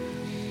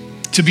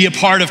 to be a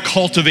part of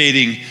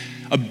cultivating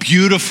a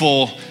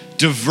beautiful,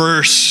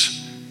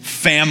 diverse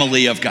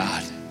family of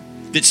God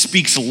that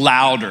speaks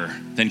louder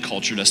than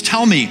culture does.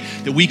 Tell me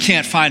that we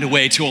can't find a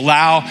way to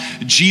allow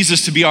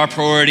Jesus to be our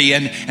priority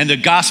and the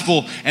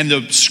gospel and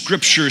the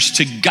scriptures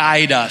to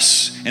guide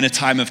us in a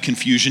time of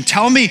confusion.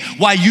 Tell me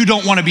why you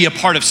don't want to be a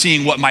part of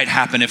seeing what might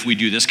happen if we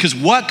do this, because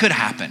what could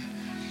happen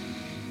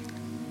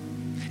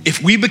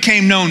if we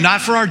became known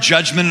not for our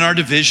judgment and our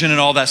division and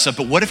all that stuff,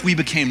 but what if we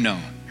became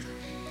known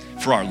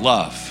for our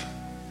love,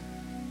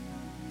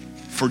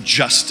 for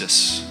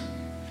justice,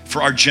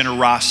 for our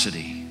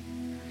generosity,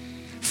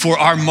 for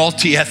our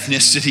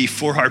multi-ethnicity,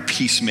 for our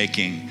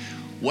peacemaking?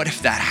 What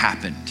if that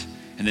happened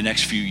in the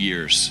next few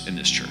years in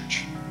this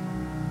church?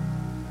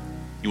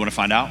 You want to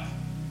find out?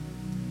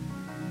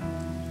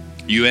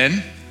 You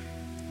in?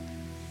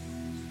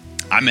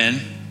 I'm in.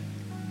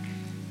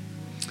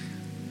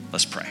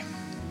 Let's pray.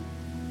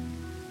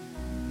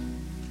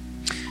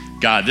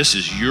 God, this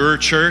is your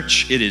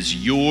church. It is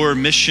your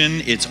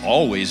mission. It's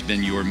always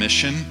been your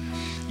mission.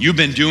 You've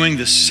been doing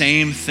the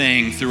same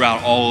thing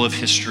throughout all of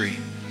history,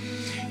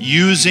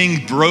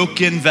 using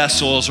broken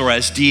vessels, or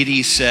as Dee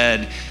Dee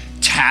said,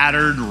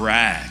 tattered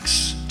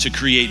rags, to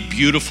create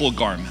beautiful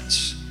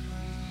garments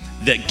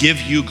that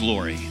give you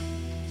glory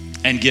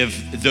and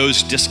give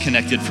those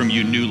disconnected from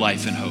you new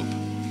life and hope.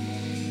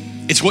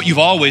 It's what you've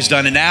always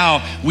done, and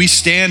now we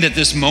stand at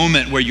this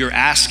moment where you're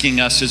asking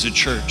us as a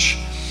church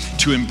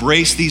to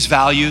embrace these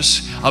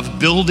values of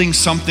building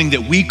something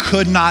that we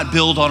could not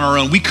build on our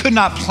own. We could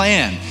not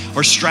plan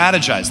or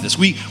strategize this.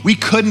 We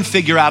couldn't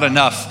figure out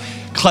enough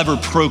clever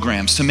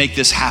programs to make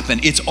this happen.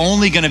 It's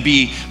only gonna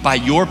be by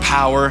your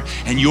power,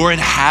 and you're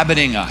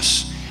inhabiting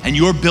us, and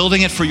you're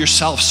building it for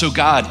yourself. So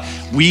God,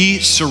 we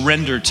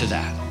surrender to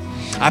that.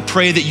 I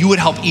pray that you would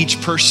help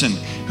each person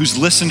who's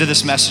listened to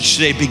this message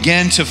today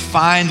begin to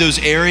find those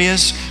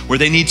areas where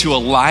they need to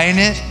align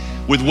it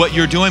with what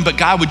you're doing. But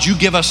God, would you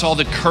give us all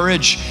the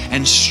courage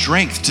and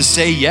strength to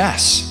say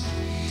yes?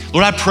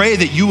 Lord, I pray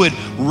that you would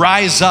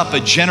rise up a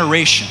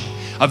generation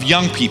of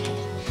young people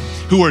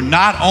who are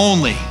not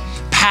only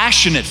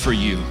passionate for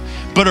you,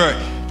 but are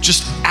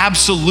just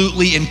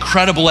absolutely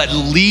incredible at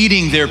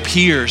leading their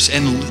peers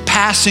and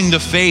passing the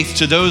faith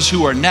to those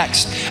who are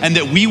next. And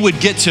that we would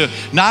get to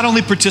not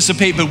only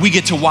participate, but we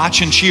get to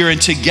watch and cheer. And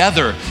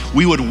together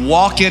we would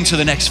walk into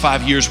the next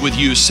 5 years with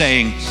you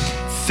saying,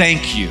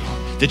 thank you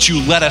that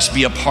you let us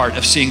be a part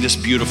of seeing this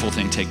beautiful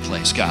thing take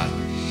place, God.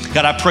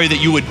 God, I pray that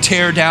you would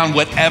tear down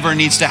whatever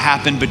needs to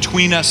happen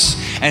between us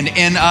and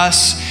in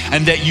us,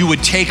 and that you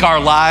would take our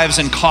lives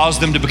and cause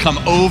them to become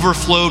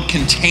overflowed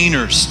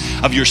containers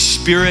of your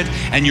spirit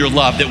and your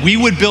love, that we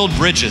would build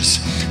bridges,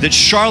 that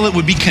Charlotte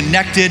would be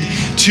connected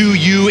to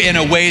you in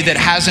a way that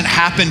hasn't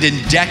happened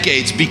in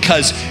decades,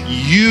 because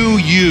you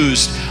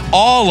used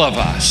all of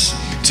us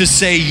to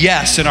say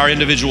yes in our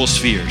individual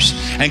spheres.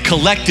 And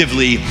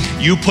collectively,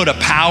 you put a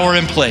power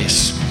in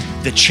place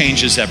that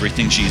changes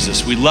everything,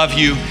 Jesus. We love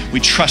you. We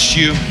trust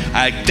you.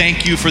 I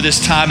thank you for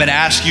this time and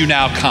ask you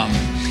now, come.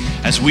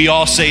 As we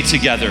all say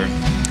together,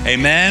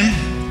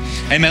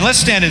 amen. Amen. Let's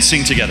stand and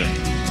sing together.